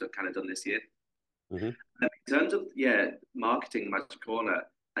that's what I've kind of done this year. Mm-hmm. In terms of marketing the Magic Corner,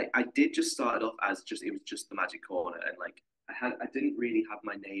 I did just start it off as just it was just the Magic Corner, and like I didn't really have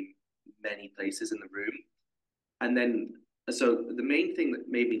my name many places in the room, and then so the main thing that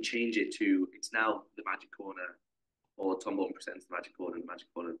made me change it to it's now the Magic Corner or Tom Bolton presents the Magic Corner, the Magic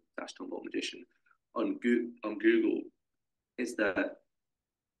Corner dash Tom Bolton Magician on Google is that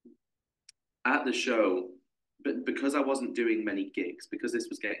at the show, but because I wasn't doing many gigs, because this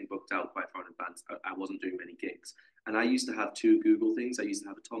was getting booked out quite far in advance, I wasn't doing many gigs. And I used to have two Google things. I used to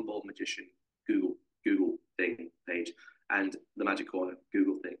have a Tom Bolton Magician Google thing page and the Magic Corner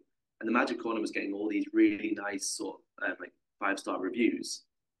Google thing. And the Magic Corner was getting all these really nice sort of like 5-star reviews.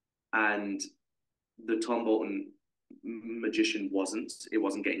 And the Tom Bolton Magician wasn't. It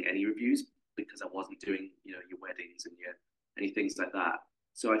wasn't getting any reviews because I wasn't doing, your weddings and your any things like that.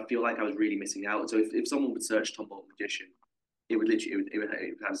 So I feel like I was really missing out. So if someone would search Tom Bolton Magician, it would literally it would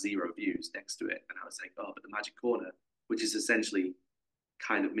have 0 views next to it, and I was like, oh, but the Magic Corner, which is essentially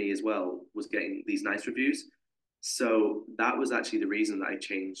kind of me as well, was getting these nice reviews. So that was actually the reason that I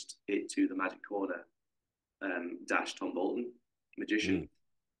changed it to the Magic Corner dash Tom Bolton Magician,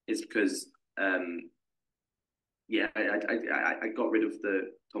 is because I got rid of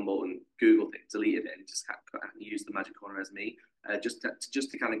the Tom Bolton Google thing, deleted it, and just used the Magic Corner as me, just to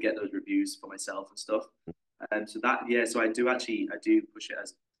kind of get those reviews for myself and stuff. And so so I do push it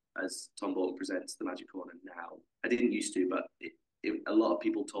as Tom Bolton presents the Magic Corner now. I didn't used to, but a lot of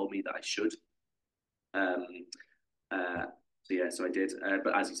people told me that I should. So I did.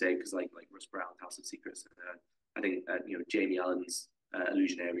 But as you say, because like Russ Brown, House of Secrets, I think Jamie Allen's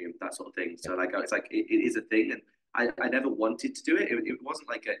Illusionarium, that sort of thing. So like it's like it is a thing, and I never wanted to do it. It wasn't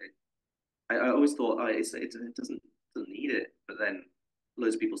like I always thought it doesn't need it, but then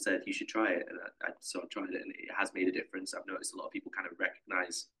loads of people said you should try it, and so I tried it, and it has made a difference. I've noticed a lot of people kind of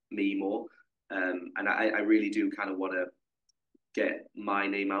recognize me more, and I really do kind of want to get my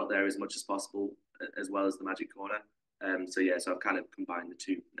name out there as much as possible, as well as the Magic Corner. So I've kind of combined the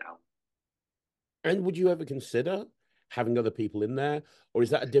two now. And would you ever consider having other people in there, or is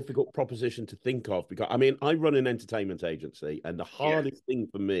that a difficult proposition to think of? Because I mean, I run an entertainment agency, and the hardest thing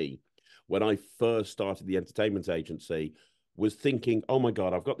for me when I first started the entertainment agency was thinking, oh my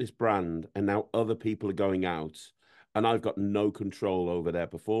God, I've got this brand, and now other people are going out, and I've got no control over their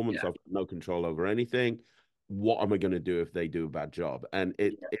performance. I've got no control over anything. What am I going to do if they do a bad job? And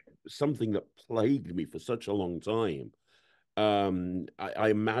it's something that plagued me for such a long time. I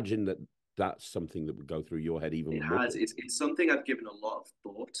imagine that's something that would go through your head even more. It's something I've given a lot of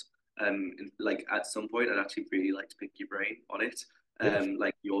thought. Like at some point, I'd actually really like to pick your brain on it.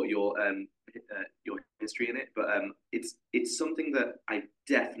 Like your history in it, but it's something that I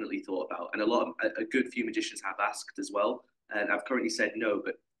definitely thought about, and a good few magicians have asked as well, and I've currently said no,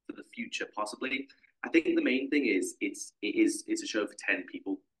 but for the future possibly. I think the main thing is it's a show for 10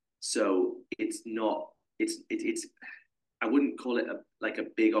 people, so it's not it's I wouldn't call it a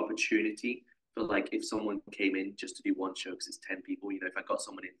big opportunity for like if someone came in just to do one show because it's 10 people. If I got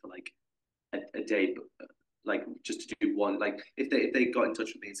someone in for like a day, like just to do one, like if they got in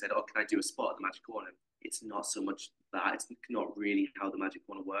touch with me and said, oh, can I do a spot at the Magic Corner? It's not so much that. It's not really how the Magic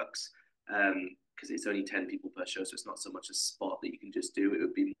Corner works, because it's only 10 people per show, so it's not so much a spot that you can just do. It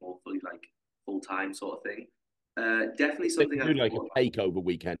would be more fully like full-time sort of thing. Definitely something they could do like a takeover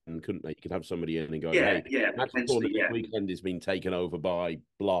weekend, couldn't they? You could have somebody in and go, hey, Magic Corner this weekend is being taken over by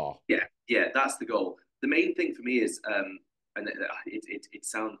blah. Yeah, that's the goal. The main thing for me is, and it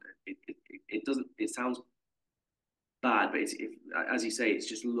sounds bad, but as you say, it's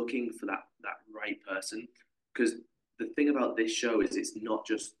just looking for that right person. Because the thing about this show is you're not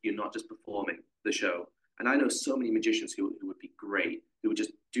just performing the show. And I know so many magicians who would be great, who would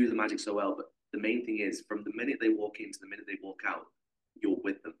just do the magic so well, but the main thing is from the minute they walk in to the minute they walk out, you're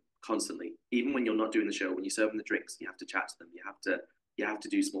with them constantly. Even when you're not doing the show, when you serve them the drinks, you have to chat to them. You have to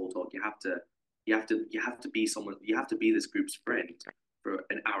do small talk. You have to be someone. You have to be this group's friend for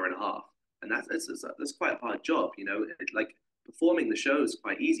an hour and a half, and that's quite a hard job. Like performing the show is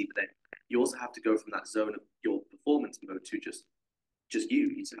quite easy, but then you also have to go from that zone of your performance mode to just you.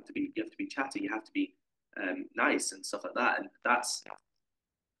 You have to be chatty. You have to be nice and stuff like that. And that's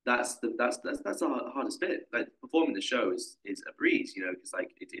the hardest bit. Like performing the show is a breeze, you know, because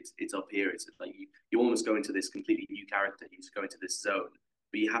like it's up here. It's like you almost go into this completely new character. You just go into this zone,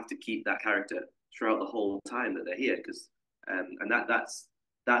 but you have to keep that character throughout the whole time that they're here. Because and that's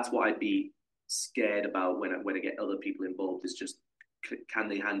what I'd be scared about when I get other people involved. Is just can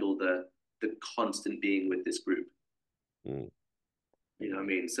they handle the constant being with this group? Mm. You know what I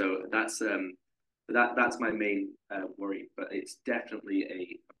mean? So that's my main worry. But it's definitely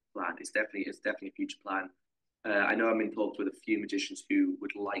a plan. It's definitely a future plan. I know I'm in talks with a few magicians who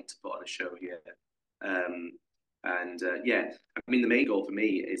would like to put on a show here. Um, and yeah, I mean the main goal for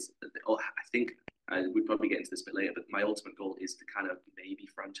me is, I think we'll probably get into this a bit later, but my ultimate goal is to kind of maybe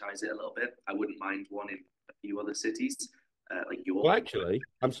franchise it a little bit. I wouldn't mind one in a few other cities, like Well, York. actually,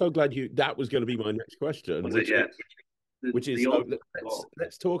 I'm so glad that was going to be my next question, Was it? Yeah. which is The so ultimate let's goal.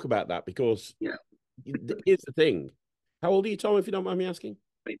 let's talk about that because Yeah. here's the thing. How old are you, Tom, if you don't mind me asking?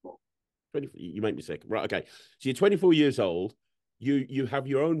 24. 20, you make me sick. Right, okay. So you're 24 years old. You have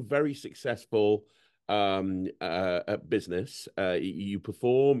your own very successful business. You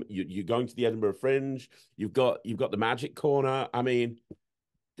perform, you're going to the Edinburgh Fringe, you've got the Magic Corner. I mean,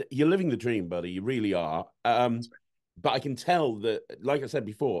 you're living the dream, buddy. You really are. But I can tell that, like I said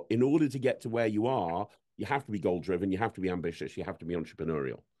before, in order to get to where you are, you have to be goal driven, you have to be ambitious, you have to be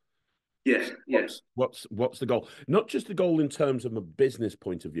entrepreneurial. Yeah, yeah, What's the goal? Not just the goal in terms of a business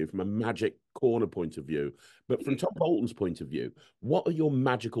point of view, from a Magic Corner point of view, but from Tom Bolton's point of view. What are your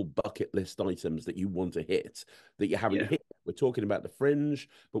magical bucket list items that you want to hit that you haven't yeah. hit? We're talking about the Fringe,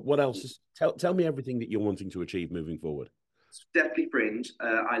 but what else is? Tell me everything that you're wanting to achieve moving forward. It's definitely Fringe.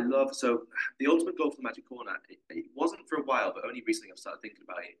 I love so the ultimate goal for the Magic Corner. It wasn't for a while, but only recently I've started thinking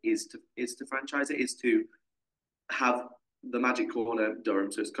about it. Is to franchise it. Is to have the Magic Corner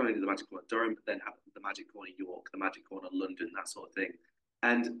Durham. So it's currently the Magic Corner Durham, but then have the Magic Corner York, the Magic Corner London, that sort of thing.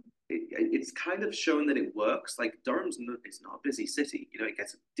 And it's kind of shown that it works. Like it's not a busy city. You know, it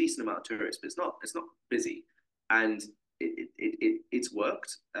gets a decent amount of tourists, but it's not busy, and it's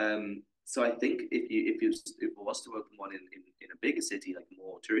worked. So I think if it was to open one in a bigger city, like a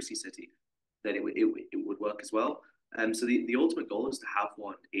more touristy city, then it would work as well. So the ultimate goal is to have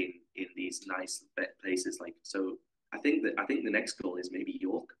one in these nice places. Like so, I think the next goal is maybe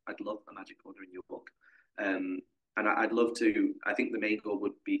York. I'd love a Magic Corner in York, and I'd love to. I think the main goal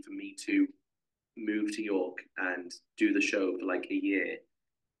would be for me to move to York and do the show for like a year,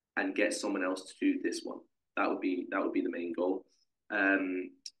 and get someone else to do this one. That would be the main goal.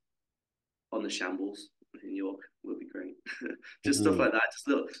 Um, on the shambles in York would be great. Just stuff Mhm. like that, just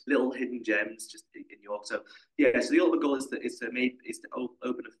little hidden gems just in York. So yeah, so the ultimate goal is to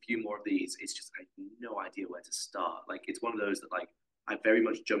open a few more of these. It's just I have no idea where to start. Like it's one of those that like I very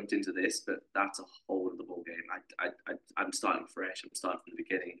much jumped into this, but that's a whole other ball game. I'm starting fresh. I'm starting from the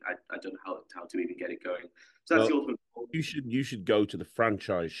beginning. I don't know how to even get it going. So that's Well, the ultimate goal. you should go to the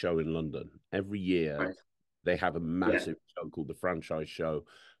franchise show in London every year. Right. They have a Yeah. massive show called the Franchise Show,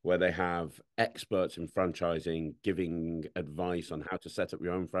 where they have experts in franchising giving advice on how to set up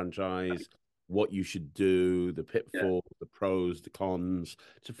your own franchise, what you should do, the Yeah. pitfalls, the pros, the cons.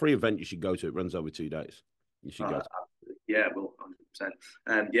 It's a free event you should go to. It runs over 2 days. You should go to. Yeah, well, 100%.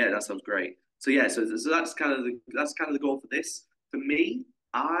 Yeah, that sounds great. So yeah, so that's kind of the goal for this. For me,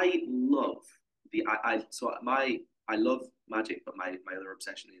 I love I love magic, but my other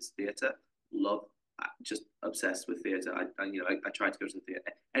obsession is theatre. Love, just obsessed with theatre. I try to go to the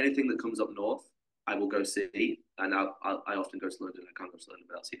theatre. Anything that comes up north, I will go see, and I often go to London. I can't go to London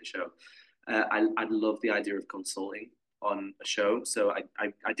without seeing a show. I love the idea of consulting on a show. So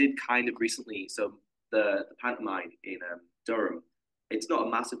I did kind of recently. So the pantomime in Durham. It's not a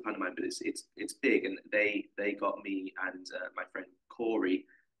massive pantomime, but it's big, and they got me and my friend Corey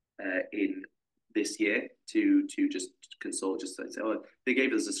in this year to just consult. Just say, oh, they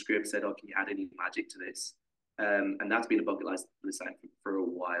gave us a script, said, oh, can you add any magic to this? And that's been a bucket list item for a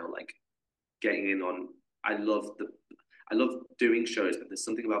while. Like getting in on, I love the. I love doing shows, but there's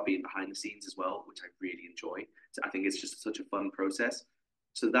something about being behind the scenes as well, which I really enjoy. So I think it's just such a fun process.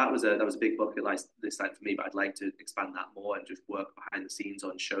 So that was a big bucket list this time for me, but I'd like to expand that more and just work behind the scenes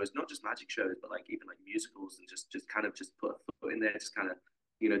on shows, not just magic shows, but like even like musicals and just kind of just put a foot in there, just kind of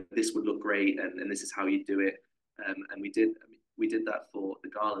this would look great and this is how you do it. And we did that for the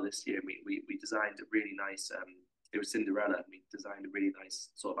gala this year. We designed a really nice. It was Cinderella. And we designed a really nice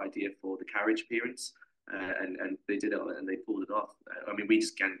sort of idea for the carriage appearance. And they did it and they pulled it off. I mean, we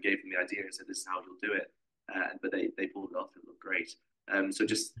just kind of gave them the idea and said, "This is how you'll do it," but they pulled it off. It looked great. So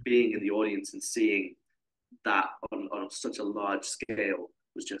just being in the audience and seeing that on such a large scale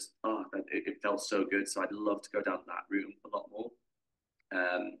was just it felt so good. So I'd love to go down that route a lot more.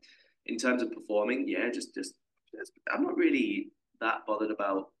 Um, in terms of performing, yeah, just I'm not really that bothered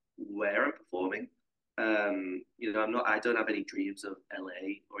about where I'm performing. I don't have any dreams of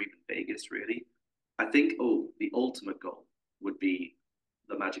LA or even Vegas really. I think, the ultimate goal would be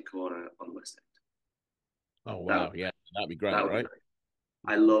the Magic Corner on the West End. Oh That wow, yeah, that'd be that great, would be right? great.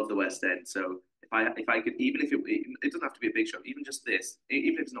 I love the West End. So if I could, even if it doesn't have to be a big show, even just this,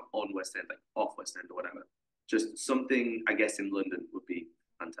 even if it's not on West End, like off West End or whatever, just something I guess in London would be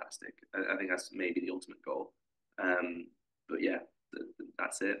fantastic. I think that's maybe the ultimate goal. Um, but yeah,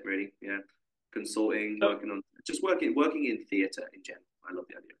 that's it really. Yeah, consulting, So, working on just working in theatre in general. I love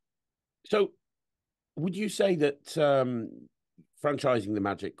the idea. so would you say that franchising the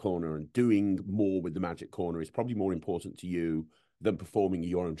Magic Corner and doing more with the Magic Corner is probably more important to you than performing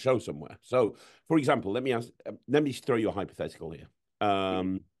your own show somewhere? So, for example, let me throw you a hypothetical here. Mm-hmm.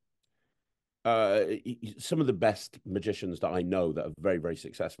 Um, uh, some of the best magicians that I know that are very, very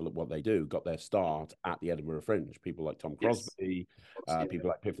successful at what they do got their start at the Edinburgh Fringe. People like Tom Yes, Crosby, yeah, people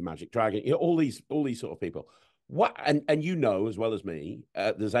like Piff the Magic Dragon, all these sort of people. What and you know as well as me,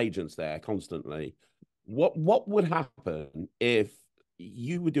 there's agents there constantly. What would happen if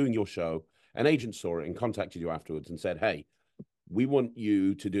you were doing your show, an agent saw it and contacted you afterwards and said, "Hey, we want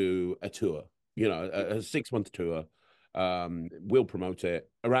you to do a tour, a 6 month tour. We'll promote it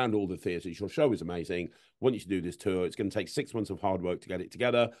around all the theaters. Your show is amazing. Want you to do this tour. It's going to take 6 months of hard work to get it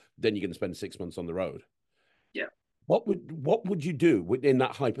together. Then you're going to spend 6 months on the road." yeah. What would you do in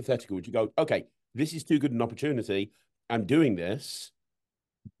that hypothetical? Would you go, okay, this is too good an opportunity. I'm doing this,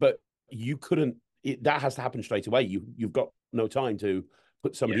 but you couldn't. That has to happen straight away. You've got no time to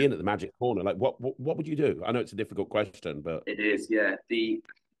put Yeah. somebody in at the Magic Corner. Like, what would you do? I know it's a difficult question, but It is, yeah.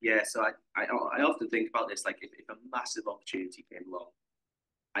 So I often think about this, like if a massive opportunity came along,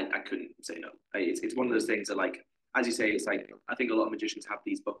 I couldn't say no. It's one of those things that, like, as you say, it's like I think a lot of magicians have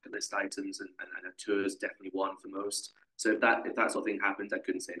these bucket list items, and a tour is definitely one for most. So if that sort of thing happened, I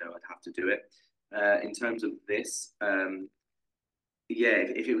couldn't say no. I'd have to do it. In terms of this, yeah,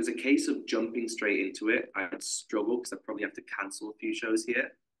 if it was a case of jumping straight into it, I'd struggle because I'd probably have to cancel a few shows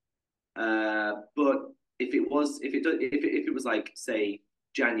here. But if it was like, say,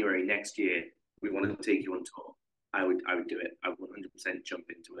 January next year, we want to take you on tour, I would do it. I would 100% jump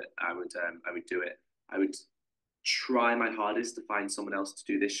into it. I would do it. I would try my hardest to find someone else to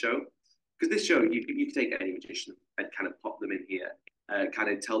do this show, because this show you can take any magician and kind of pop them in here, kind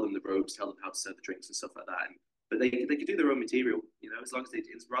of tell them the ropes, tell them how to serve the drinks and stuff like that. But they could do their own material, as long as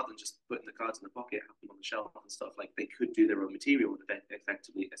it's rather than just putting the cards in the pocket, have them on the shelf and stuff. Like, they could do their own material and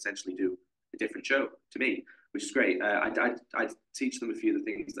effectively, essentially do a different show to me, which is great. I'd teach them a few of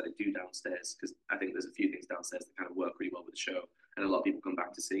the things that I do downstairs, because I think there's a few things downstairs that kind of work really well with the show, and a lot of people come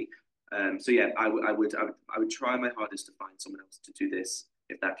back to see. So yeah, I would try my hardest to find someone else to do this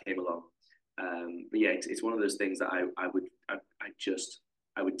if that came along. But yeah, it's one of those things that I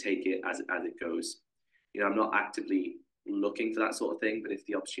would take it as it goes. I'm not actively looking for that sort of thing, but if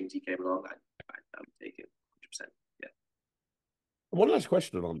the opportunity came along, I would take it 100%. Yeah. one last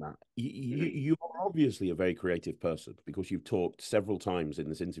question on that. Mm-hmm. You are obviously a very creative person because you've talked several times in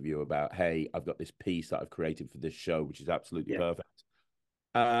this interview about, hey, I've got this piece that I've created for this show, which is absolutely Yeah. perfect.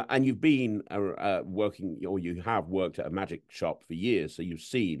 And you've been working, or you have worked at a magic shop for years, so you've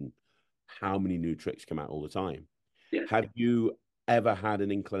seen how many new tricks come out all the time. Yeah. Have you ever had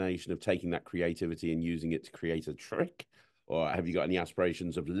an inclination of taking that creativity and using it to create a trick? Or have you got any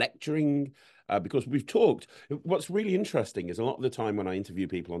aspirations of lecturing? Because we've talked, what's really interesting is a lot of the time when I interview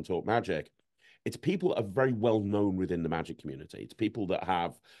people on Talk Magic, it's people that are very well known within the magic community. It's people that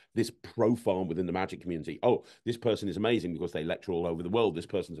have this profile within the magic community. Oh, this person is amazing because they lecture all over the world. This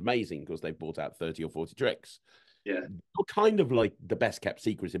person's amazing because they've bought out 30 or 40 tricks. Yeah. You're kind of like the best kept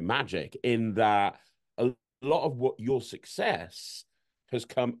secret in magic, in that a lot of what your success has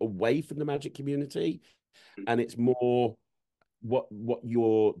come away from the magic community, and it's more what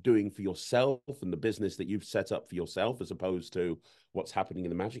you're doing for yourself and the business that you've set up for yourself, as opposed to what's happening in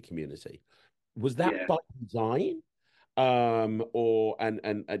the magic community. Was that Yeah. by design? Or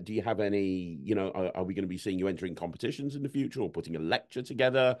and do you have any, are we going to be seeing you entering competitions in the future or putting a lecture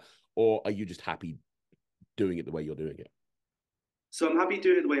together, or are you just happy doing it the way you're doing it? So I'm happy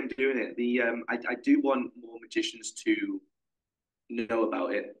doing it the way I'm doing it. I do want more magicians to know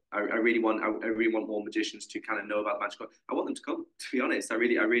about it. I really want more magicians to kind of know about magic. I want them to come. To be honest, I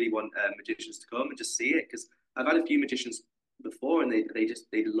really want magicians to come and just see it, because I've had a few magicians before, and they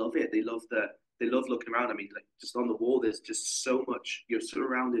love it. They love looking around. I mean, like, just on the wall, there's just so much. You're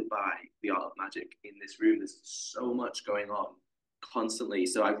surrounded by the art of magic in this room. There's so much going on. constantly.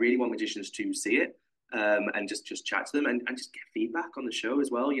 So I really want magicians to see it, and just chat to them, and just get feedback on the show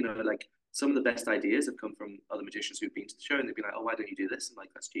as well. You know, like some of the best ideas have come from other magicians who've been to the show, and they've been like, "Oh, why don't you do this?" And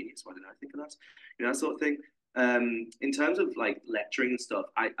like, "That's genius. Why didn't I think of that?" You know, that sort of thing. In terms of like lecturing and stuff,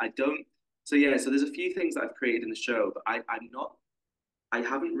 I don't. So yeah, so there's a few things that I've created in the show, but I'm not. I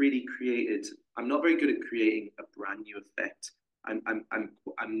haven't really created. I'm not very good at creating a brand new effect.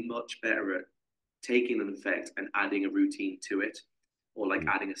 I'm much better at taking an effect and adding a routine to it, or like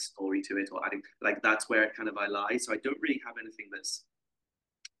Mm. adding a story to it, or adding like that's where kind of I lie. So I don't really have anything that's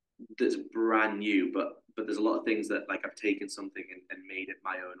brand new, but there's a lot of things that like I've taken something and made it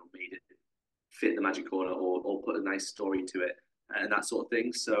my own, or made it fit the magic corner, or put a nice story to it, and that sort of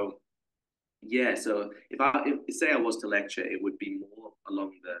thing. So yeah, so if say I was to lecture, it would be more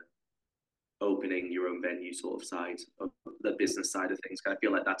along the opening your own venue sort of side of the business side of things. I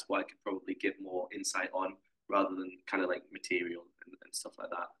feel like that's what I could probably give more insight on, rather than kind of like material and stuff like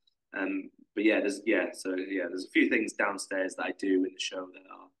that. But yeah, there's a few things downstairs that I do in the show that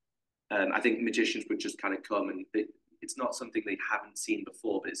are. I think magicians would just kind of come, and it's not something they haven't seen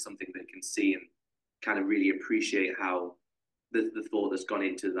before, but it's something they can see and kind of really appreciate how the thought that's gone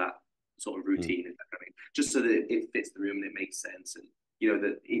into that sort of Mm. routine, just so that it fits the room and it makes sense. And you know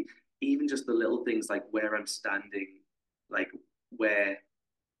that even just the little things like where I'm standing, like where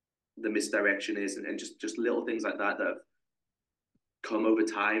the misdirection is, and just little things like that have come over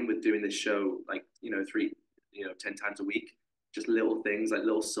time with doing this show, like 10 times a week. Just little things like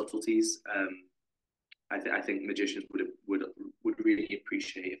little subtleties. I think magicians would really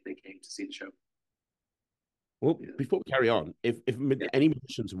appreciate if they came to see the show. Well, Yeah, before we carry on, if yeah, any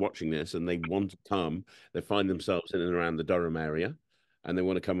musicians are watching this and they want to come, they find themselves in and around the Durham area, and they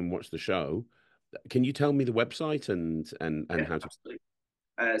want to come and watch the show, can you tell me the website and yeah, how to? absolutely.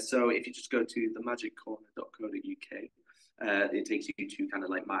 So if you just go to themagiccorner.co.uk, it takes you to kind of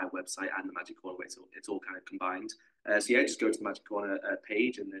like my website and the Magic Corner, where it's all kind of combined. So yeah, just go to the Magic Corner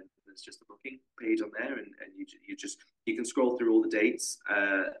page, and then there's just a booking page on there, and you can scroll through all the dates.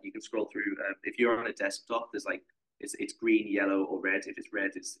 You can scroll through if you're on a desktop. There's like it's green, yellow, or red. If it's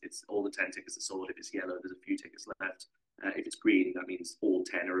red, it's all the 10 tickets are sold. If it's yellow, there's a few tickets left. If it's green, that means all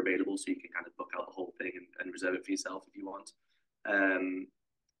 10 are available, so you can kind of book out the whole thing and reserve it for yourself if you want. Um,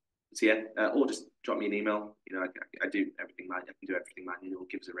 so yeah, or just drop me an email. You know, I do everything I can do everything manually, or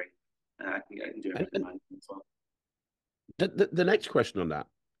give us a ring. I can do everything And manually as well. the next question on that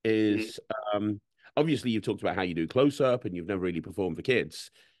Mm-hmm. is, obviously you've talked about how you do close up and you've never really performed for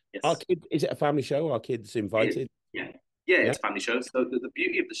kids. Yes, Is it a family show? Are kids it is. invited? Yeah, yeah, Yeah. it's a family show. So the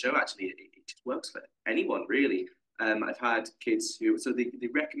beauty of the show actually, it just works for anyone really. I've had kids who, so the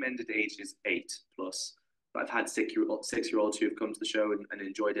recommended age is 8 plus, but I've had 6-year olds who have come to the show and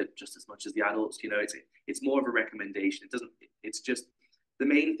enjoyed it just as much as the adults. You know, it's more of a recommendation. It doesn't. It's just the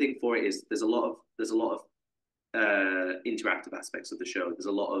main thing for it is there's a lot of interactive aspects of the show. There's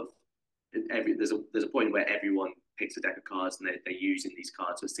a lot of there's a point where everyone picks a deck of cards and they're using these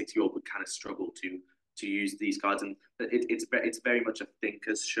cards. So a 6-year old would kind of struggle to use these cards, and it's very much a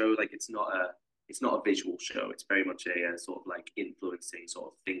thinker's show. Like it's not a visual show. It's very much a sort of like influencing, sort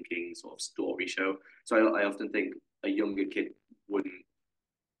of thinking, sort of story show. So I often think a younger kid wouldn't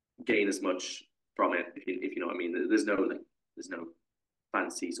gain as much from it, if you know what I mean. There's no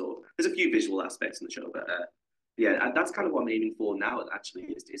fancy sort of. There's a few visual aspects in the show, but yeah, that's kind of what I'm aiming for now. Actually,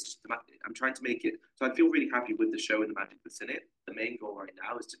 it's just I'm trying to make it. So I feel really happy with the show and the magic that's in it. The main goal right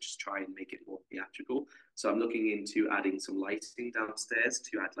now is to just try and make it more theatrical. So I'm looking into adding some lighting downstairs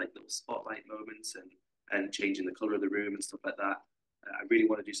to add like little spotlight moments and changing the color of the room and stuff like that. I really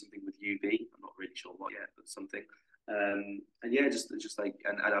want to do something with UV. I'm not really sure what yet, but something. And yeah, just like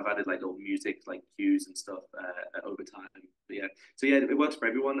and I've added like little music like cues and stuff over time. But yeah, so yeah, it works for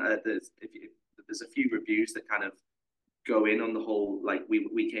everyone. There's a few reviews that kind of go in on the whole. Like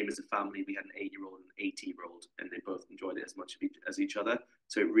we came as a family. We had an 8-year-old and an 80-year-old, and they both enjoyed it as much as each other.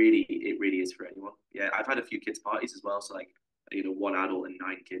 So it really is for anyone. Yeah, I've had a few kids parties as well. So like 1 adult and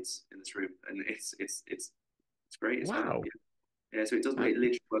 9 kids in this room, and it's great. It's fun. Wow. Yeah. Yeah, so it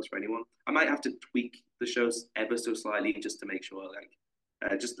literally works for anyone. I might have to tweak the shows ever so slightly just to make sure, like,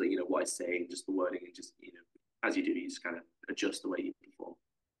 just what I say, just the wording, and just as you do, you just kind of adjust the way you perform.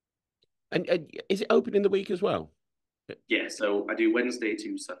 And is it open in the week as well? Yeah, so I do Wednesday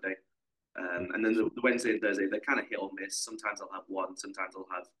to Sunday, and then the Wednesday and Thursday they're kind of hit or miss. Sometimes I'll have one, sometimes I'll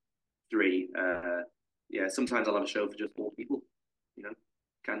have three. Yeah, sometimes I'll have a show for just 4 people. You know,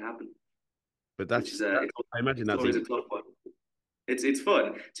 can happen, But which is I imagine it's that's always even. a tough one. It's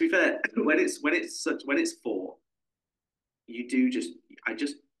fun. To be fair, when it's four, you do just I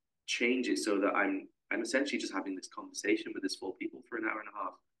just change it so that I'm essentially just having this conversation with these four people for an hour and a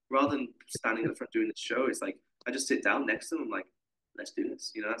half. Rather than standing at the front doing the show, it's like I just sit down next to them. I'm like, let's do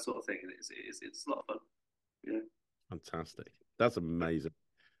this, that sort of thing. And it's a lot of fun. Yeah. Fantastic. That's amazing.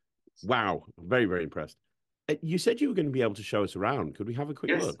 Wow. Very, very impressed. You said you were going to be able to show us around. Could we have a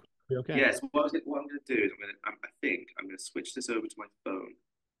quick Yes. look? Okay. Yes. What I'm going to do is I think I'm going to switch this over to my phone,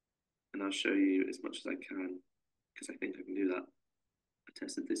 and I'll show you as much as I can because I think I can do that. I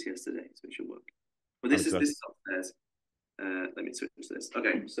tested this yesterday, so it should work. But this is upstairs. Let me switch this.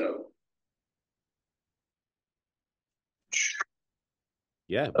 Okay, so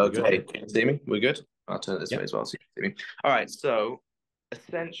yeah. Okay, can you see me? We're good. I'll turn it this way as well so you can see me. All right, so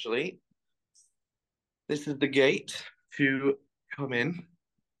essentially, this is the gate to come in.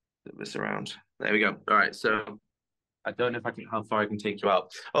 Flip this around. There we go. All right, so I don't know how far I can take you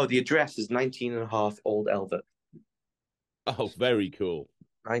out. Oh, the address is 19 and a half Old Elvet. Oh, very cool.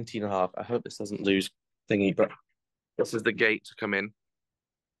 19 and a half. I hope this doesn't lose thingy, but this is the gate to come in.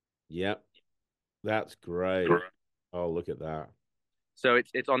 Yep. That's great. Oh, look at that. So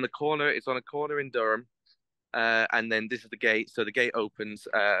it's on the corner. It's on a corner in Durham. And then this is the gate. So the gate opens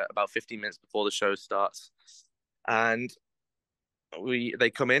about 15 minutes before the show starts. And they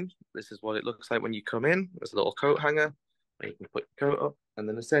come in. This is what it looks like when you come in. There's a little coat hanger where you can put your coat up. And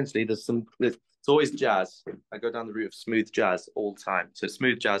then essentially it's always jazz. I go down the route of smooth jazz all the time. So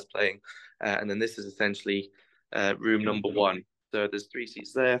smooth jazz playing. And then this is essentially room number one. So there's 3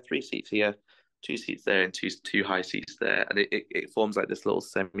 seats there, 3 seats here, 2 seats there, and two high seats there. And it forms like this little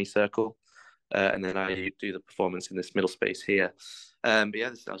semicircle. And then I do the performance in this middle space here. But yeah,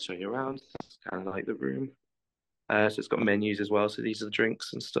 I'll show you around. It's kind of like the room. So it's got menus as well. So these are the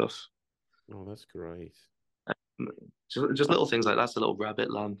drinks and stuff. Oh, that's great. Just little things like that. That's a little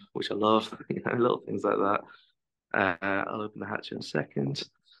rabbit lamp, which I love. Little things like that. I'll open the hatch in a second,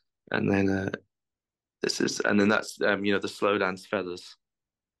 and then that's the slow dance feathers.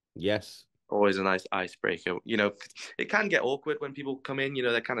 Yes. Always a nice icebreaker. It can get awkward when people come in.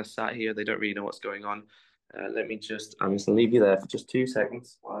 They're kind of sat here. They don't really know what's going on. I'm just going to leave you there for just 2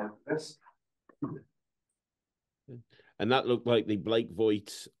 seconds while I do this. And that looked like the Blake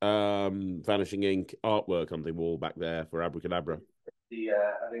Voigt Vanishing Ink artwork on the wall back there for Abracadabra.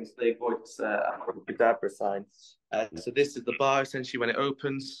 I think it's Blake Voigt's Abracadabra sign. So this is the bar essentially when it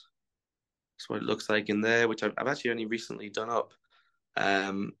opens. That's what it looks like in there, which I've actually only recently done up.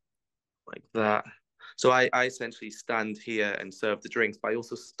 Like that. So I essentially stand here and serve the drinks, but I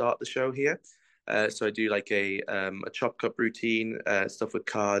also start the show here. So I do like a chop cup routine, stuff with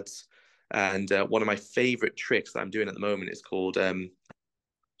cards. And one of my favorite tricks that I'm doing at the moment is called,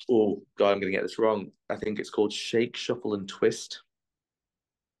 oh God, I'm going to get this wrong. I think it's called Shake, Shuffle, and Twist.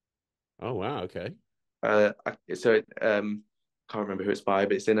 Oh, wow. Okay. Can't remember who it's by,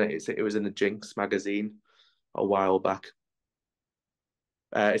 but it was in the Jinx magazine a while back.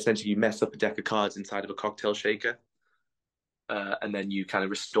 Essentially, you mess up a deck of cards inside of a cocktail shaker. And then you kind of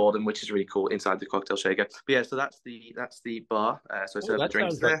restore them, which is really cool inside the cocktail shaker. But yeah, so that's the bar. So I serve the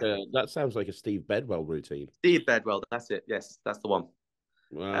drinks there. That sounds like a Steve Bedwell routine. Steve Bedwell, that's it. Yes, that's the one.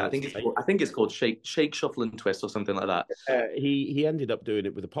 Well, I think it's called Shake, Shuffle, and Twist or something like that. He ended up doing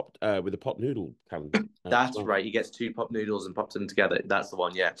it with a pot noodle calendar. That's right. He gets 2 pop noodles and pops them together. That's the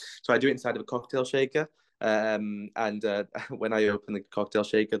one. Yeah. So I do it inside of a cocktail shaker. And when I open the cocktail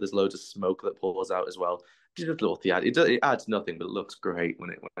shaker, there's loads of smoke that pours out as well. Just a little theater. It adds nothing, but it looks great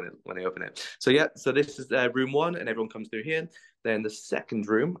when I open it. So yeah, so this is room 1, and everyone comes through here. Then the second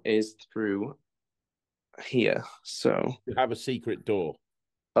room is through here. So you have a secret door.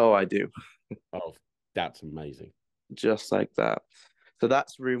 Oh, I do. Oh, that's amazing. Just like that. So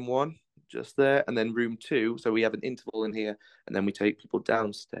that's room 1, just there, and then room 2. So we have an interval in here, and then we take people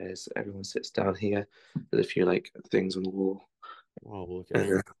downstairs. Everyone sits down here. There's a few like things on the wall. Oh, look at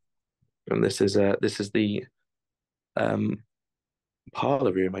that. And this is the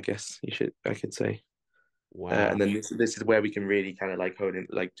parlor room, I guess I could say. Wow. And then this is where we can really kind of like hone in,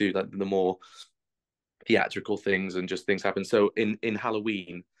 like do like the more theatrical things and just things happen. So in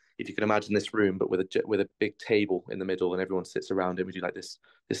Halloween, if you can imagine this room, but with a big table in the middle and everyone sits around it, we do like this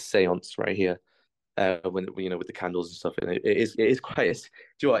seance right here. When with the candles and stuff, and it is quite. Do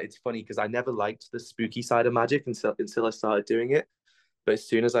you know what? It's funny because I never liked the spooky side of magic until I started doing it. But as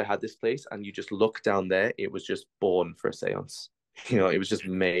soon as I had this place and you just look down there, it was just born for a seance. It was just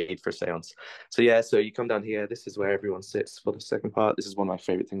made for a seance. So yeah, so you come down here. This is where everyone sits for the second part. This is one of my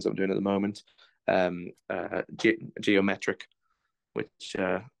favorite things I'm doing at the moment. Geometric, which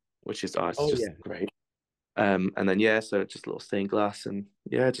is great. And then yeah, so just a little stained glass, and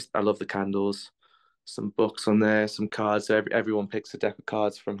yeah, I love the candles. Some books on there, some cards. So everyone picks a deck of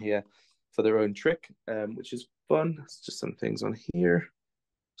cards from here. for their own trick, which is fun. It's just some things on here,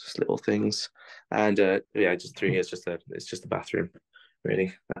 just little things, and yeah, just through here. It's just a bathroom,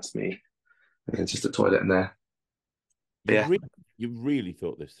 really. That's me, and it's just a toilet in there. But You've yeah, really, you've really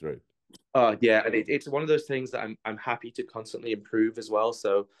thought this through. yeah, and it's one of those things that I'm happy to constantly improve as well.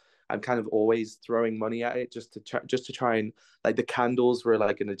 So I'm kind of always throwing money at it just to try and like the candles were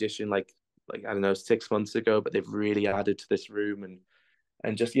like an addition like I don't know 6 months ago, but they've really added to this room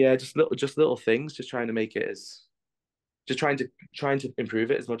and just yeah just little things, just trying to make it as just trying to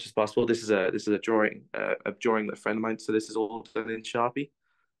improve it as much as possible. This is a drawing that a friend of mine. So this is all done in Sharpie.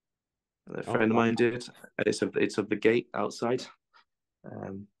 That a Oh, friend of wow. mine did. And it's of the gate outside.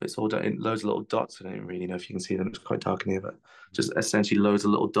 It's all done in loads of little dots. I don't really know if you can see them. It's quite dark in here, but just essentially loads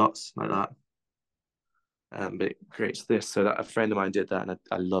of little dots like that. But it creates this. So that a friend of mine did that, and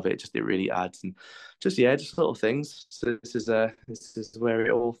I love it. Just it really adds and just yeah, just little things. So this is where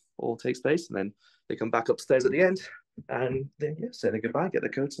it all takes place, and then they come back upstairs at the end, and then yeah, say their goodbye, get their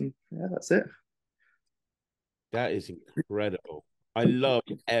coats, and yeah, that's it. That is incredible. I love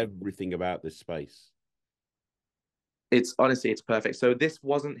everything about this space. It's honestly it's perfect. So this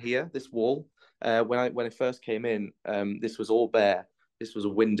wasn't here, this wall. When I first came in, this was all bare. This was a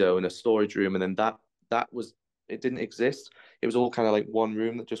window and a storage room, and then that was it didn't exist. It was all kind of like one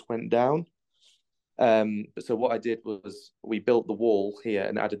room that just went down. So what I did was we built the wall here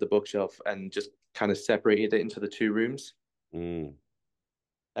and added the bookshelf and just kind of separated it into the two rooms. Mm.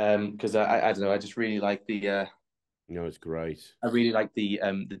 Because I don't know, I just really like No, it's great. I really like the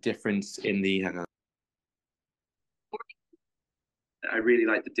difference in the hang on. I really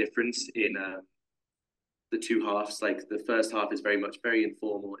like the difference in the two halves. Like the first half is very much very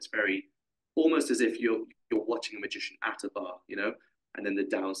informal. It's very almost as if you're watching a magician at a bar, you know. And then the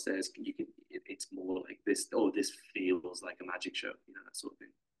downstairs, it's more like this. Oh, this feels like a magic show, you know, that sort of thing.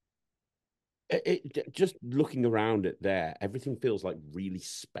 Just looking around it there, everything feels like really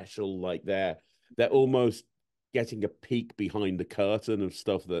special. Like they're almost getting a peek behind the curtain of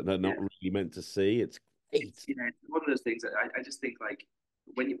stuff that they're not Yeah, really meant to see. It's great. it's one of those things that I just think like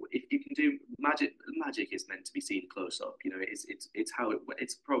if you can do magic is meant to be seen close up. You know, it's how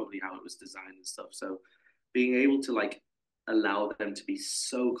it's probably how it was designed and stuff. So being able to like allow them to be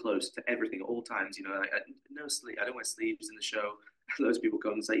so close to everything at all times. You know, no sleeve. I don't wear sleeves in the show. Loads of people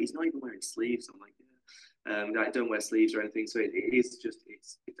come and say he's not even wearing sleeves. I'm like, yeah. I don't wear sleeves or anything. So it is just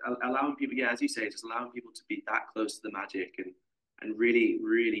it's allowing people, yeah, as you say, just allowing people to be that close to the magic and really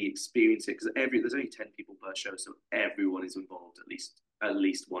experience it because there's only 10 people per show, so everyone is involved at least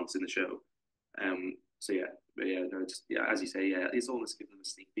once in the show. So yeah, but yeah, no, just yeah, as you say, yeah, it's almost giving them a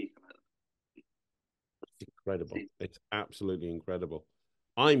sneak peek about It's incredible. it. It's absolutely incredible.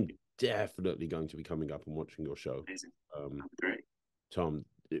 I'm definitely going to be coming up and watching your show, Amazing, um, that'd be great. Tom.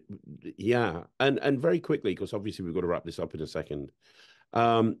 Yeah, and very quickly because obviously we've got to wrap this up in a second.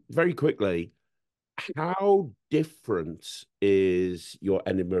 Very quickly, how different is your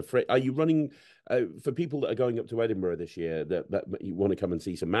Edinburgh Fringe? Are you running for people that are going up to Edinburgh this year that you want to come and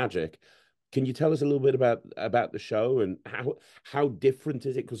see some magic? Can you tell us a little bit about the show and how different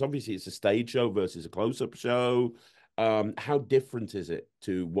is it? Because obviously it's a stage show versus a close-up show. How different is it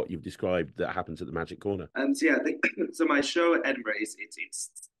to what you've described that happens at the Magic Corner? So yeah, I think so. My show at Edinburgh is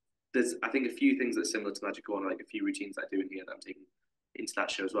it's there's I think a few things that are similar to Magic Corner, like a few routines I do in here that I'm taking into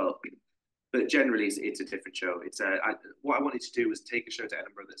that show as well. But generally, it's a different show. What I wanted to do was take a show to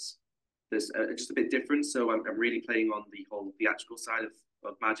Edinburgh that's just a bit different. So I'm really playing on the whole theatrical side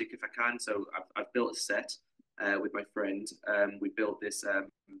of magic if I can. So I've built a set with my friend. We built this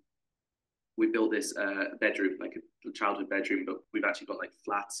bedroom, like a childhood bedroom, but we've actually got like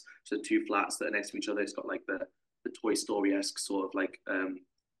flats, so two flats that are next to each other. It's got like the Toy Story esque sort of like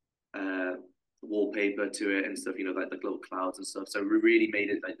uh, wallpaper to it and stuff, you know, like the little clouds and stuff. So we really made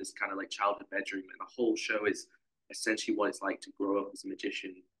it like this kind of like childhood bedroom, and the whole show is essentially what it's like to grow up as a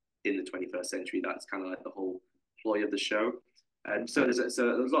magician in the 21st century. That's kind of like the whole ploy of the show. So there's a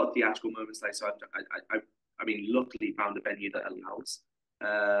lot of theatrical moments like so. I mean, luckily found a venue that allows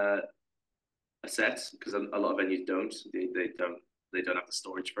uh, a set because a lot of venues don't. They don't have the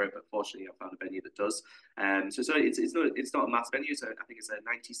storage for it. But fortunately, I found a venue that does. So it's not a mass venue. So I think it's a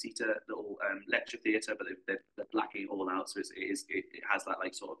 90-seater little lecture theatre, but they're blacking it all out. So it has that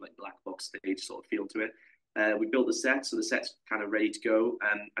like sort of like black box stage sort of feel to it. We built the set, so the set's kind of ready to go.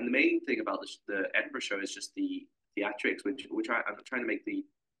 And the main thing about the Edinburgh show is just the theatrics, which I'm trying to make the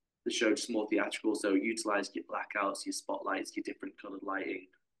show just more theatrical. So utilize your blackouts, your spotlights, your different colored lighting,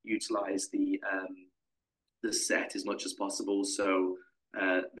 utilize the set as much as possible. So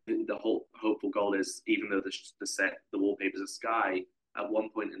the whole hopeful goal is even though the set the wallpaper's a sky, at one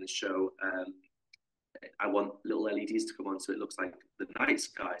point in the show, I want little LEDs to come on so it looks like the night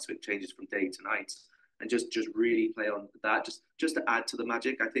sky, so it changes from day to night, and just really play on that, just to add to the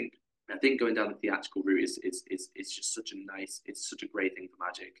magic. I think going down the theatrical route is just such a nice, it's such a great thing for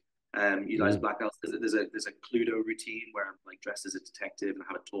magic. You guys, Black Belts, there's a Cluedo routine where I'm like dressed as a detective and I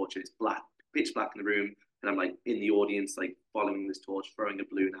have a torch and it's black, pitch black in the room, and I'm like in the audience, like following this torch, throwing a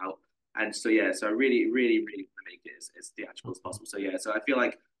balloon out. And so yeah, so I really, really, really want to make it as theatrical as possible. So yeah, so I feel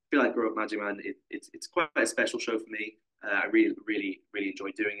like Grow Up Magic Man, it's quite a special show for me. I really, really, really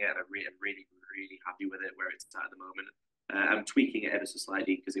enjoy doing it, and I'm really, really happy with it where it's at the moment. I'm tweaking it ever so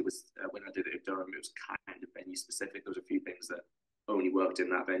slightly because it was when I did it in Durham, it was kind of venue specific. There was a few things that only worked in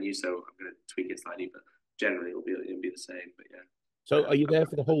that venue, so I'm going to tweak it slightly, but generally it'll be the same. But yeah. So are you there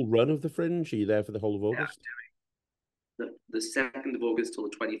for the whole run of the Fringe? Are you there for the whole of August? Yeah, the 2nd of August till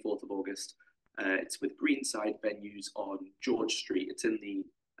the 24th of August. It's with Greenside Venues on George Street. It's in the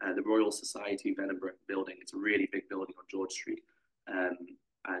Royal Society of Edinburgh building. It's a really big building on George Street.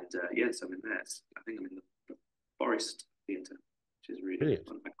 Yes, I'm in there. I think I'm in the Forest Theatre, which is really Brilliant.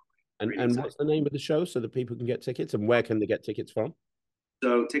 fun. And what's the name of the show so that people can get tickets, and where can they get tickets from?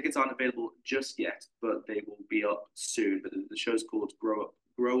 So tickets aren't available just yet, but they will be up soon. But the show's called Grow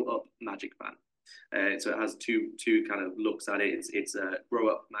Up Magic Man. So it has two kind of looks at it. It's a Grow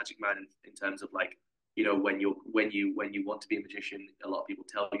Up Magic Man in terms of like, you know, when you want to be a magician, a lot of people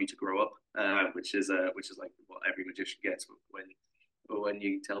tell you to grow up, which is like what every magician gets when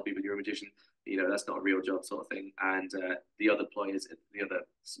you tell people you're a magician. You know, that's not a real job sort of thing. And the other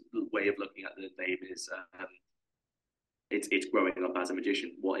way of looking at the name is it's growing up as a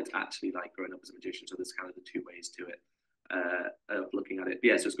magician, what it's actually like growing up as a magician. So there's kind of the two ways to it of looking at it. But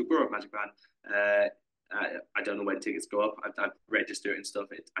yeah, so it's called Grow Up Magic Man. I don't know when tickets go up. I've registered and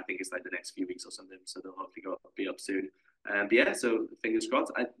stuff. I think it's like the next few weeks or something, so they'll hopefully be up soon. But yeah, so fingers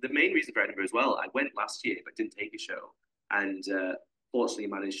crossed. The main reason for Edinburgh as well, I went last year but didn't take a show, and fortunately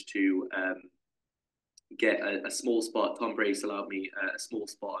managed to get a small spot. Tom Brace allowed me a small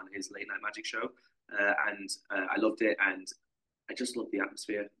spot on his late night magic show, and I loved it, and I just love the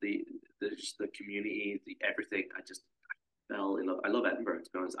atmosphere, just the community, the everything. I fell in love. I love Edinburgh, to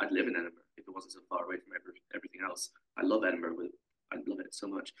be honest. I'd live in Edinburgh if it wasn't so far away from everything else. I love Edinburgh. I love it so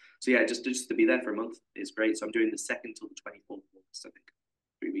much. So yeah, just to be there for a month is great. So I'm doing the 2nd till the 24th of August, I think,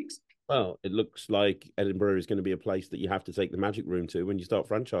 3 weeks. Well, it looks like Edinburgh is going to be a place that you have to take the Magic Room to when you start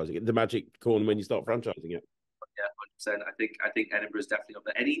franchising it. The Magic Corner when you start franchising it. Yeah, 100%. I think Edinburgh is definitely up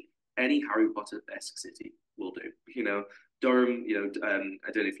there. Any Harry Potter-esque city will do. You know, Durham. You know,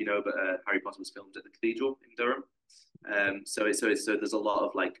 I don't know if you know, but Harry Potter was filmed at the Cathedral in Durham. So there's a lot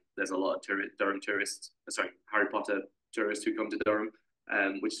of Durham tourists. Sorry, Harry Potter tourists who come to Durham,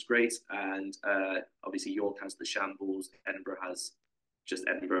 which is great. And obviously York has the Shambles. Edinburgh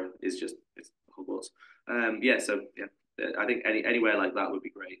is just it's Hogwarts. Yeah, so yeah, I think anywhere like that would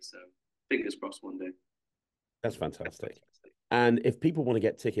be great. So fingers crossed one day. That's fantastic. And if people want to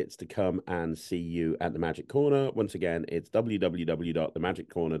get tickets to come and see you at the Magic Corner, once again, it's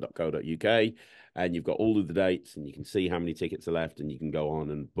www.themagiccorner.co.uk. And you've got all of the dates and you can see how many tickets are left and you can go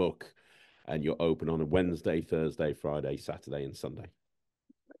on and book. And you're open on a Wednesday, Thursday, Friday, Saturday, and Sunday.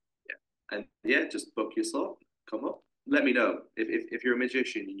 Yeah. And yeah, just book your slot, come up. Let me know. If you're a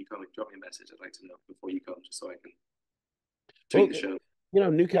magician and you come, drop me a message. I'd like to know before you come just so I can tweak the show. You know,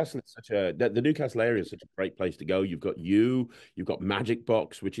 Newcastle is the Newcastle area is such a great place to go. You've got Magic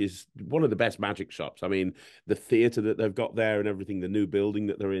Box, which is one of the best magic shops. I mean, the theatre that they've got there and everything, the new building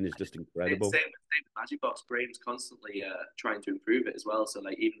that they're in is just incredible. Same with Magic Box. Graham's constantly trying to improve it as well. So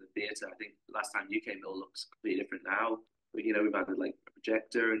like even the theatre, I think last time you came, it all looks completely different now. But you know, we've added like a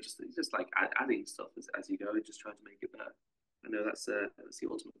projector and just like adding stuff as you go, just trying to make it better. I know that's the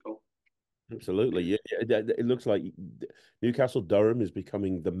ultimate goal. Absolutely. Yeah, it looks like Newcastle Durham is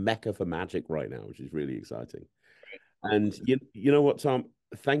becoming the mecca for magic right now, which is really exciting. And you know what, Tom?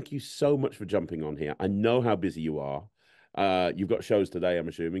 Thank you so much for jumping on here. I know how busy you are. You've got shows today, I'm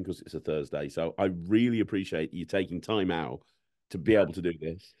assuming, because it's a Thursday. So I really appreciate you taking time out to be able to do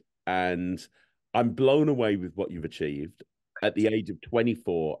this. And I'm blown away with what you've achieved at the age of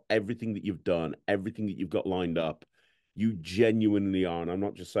 24, everything that you've done, everything that you've got lined up. You genuinely are, and I'm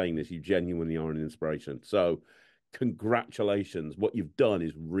not just saying this, you genuinely are an inspiration. So congratulations. What you've done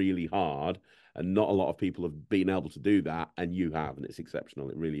is really hard, and not a lot of people have been able to do that, and you have, and it's exceptional.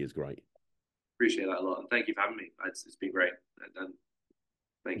 It really is great. Appreciate that a lot, and thank you for having me. It's been great. And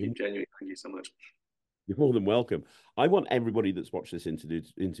thank you, genuinely. Thank you so much. You're more than welcome. I want everybody that's watched this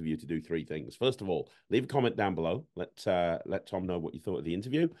interview to do three things. First of all, leave a comment down below. Let Tom know what you thought of the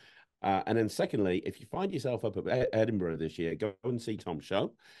interview. And then secondly, if you find yourself up at Edinburgh this year, go and see Tom's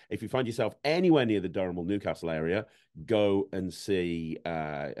show. If you find yourself anywhere near the Durham or Newcastle area, go and see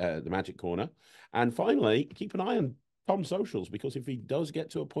the Magic Corner. And finally, keep an eye on Tom's socials, because if he does get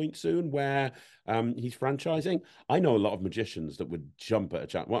to a point soon where he's franchising, I know a lot of magicians that would jump at a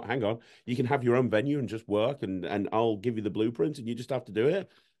chat. Well, hang on, you can have your own venue and just work, and I'll give you the blueprint and you just have to do it.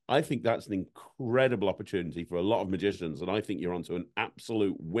 I think that's an incredible opportunity for a lot of magicians, and I think you're onto an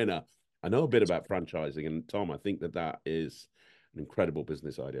absolute winner. I know a bit about franchising, and Tom, I think that is an incredible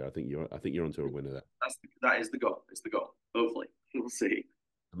business idea. I think you're onto a winner there. That is the goal. It's the goal. Hopefully, we'll see.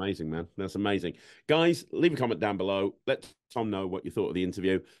 Amazing, man. That's amazing. Guys, leave a comment down below. Let Tom know what you thought of the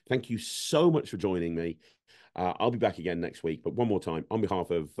interview. Thank you so much for joining me. I'll be back again next week. But one more time, on behalf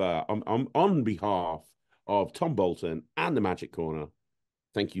of Tom Bolton and the Magic Corner,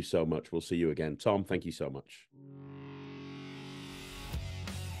 thank you so much. We'll see you again. Tom, thank you so much.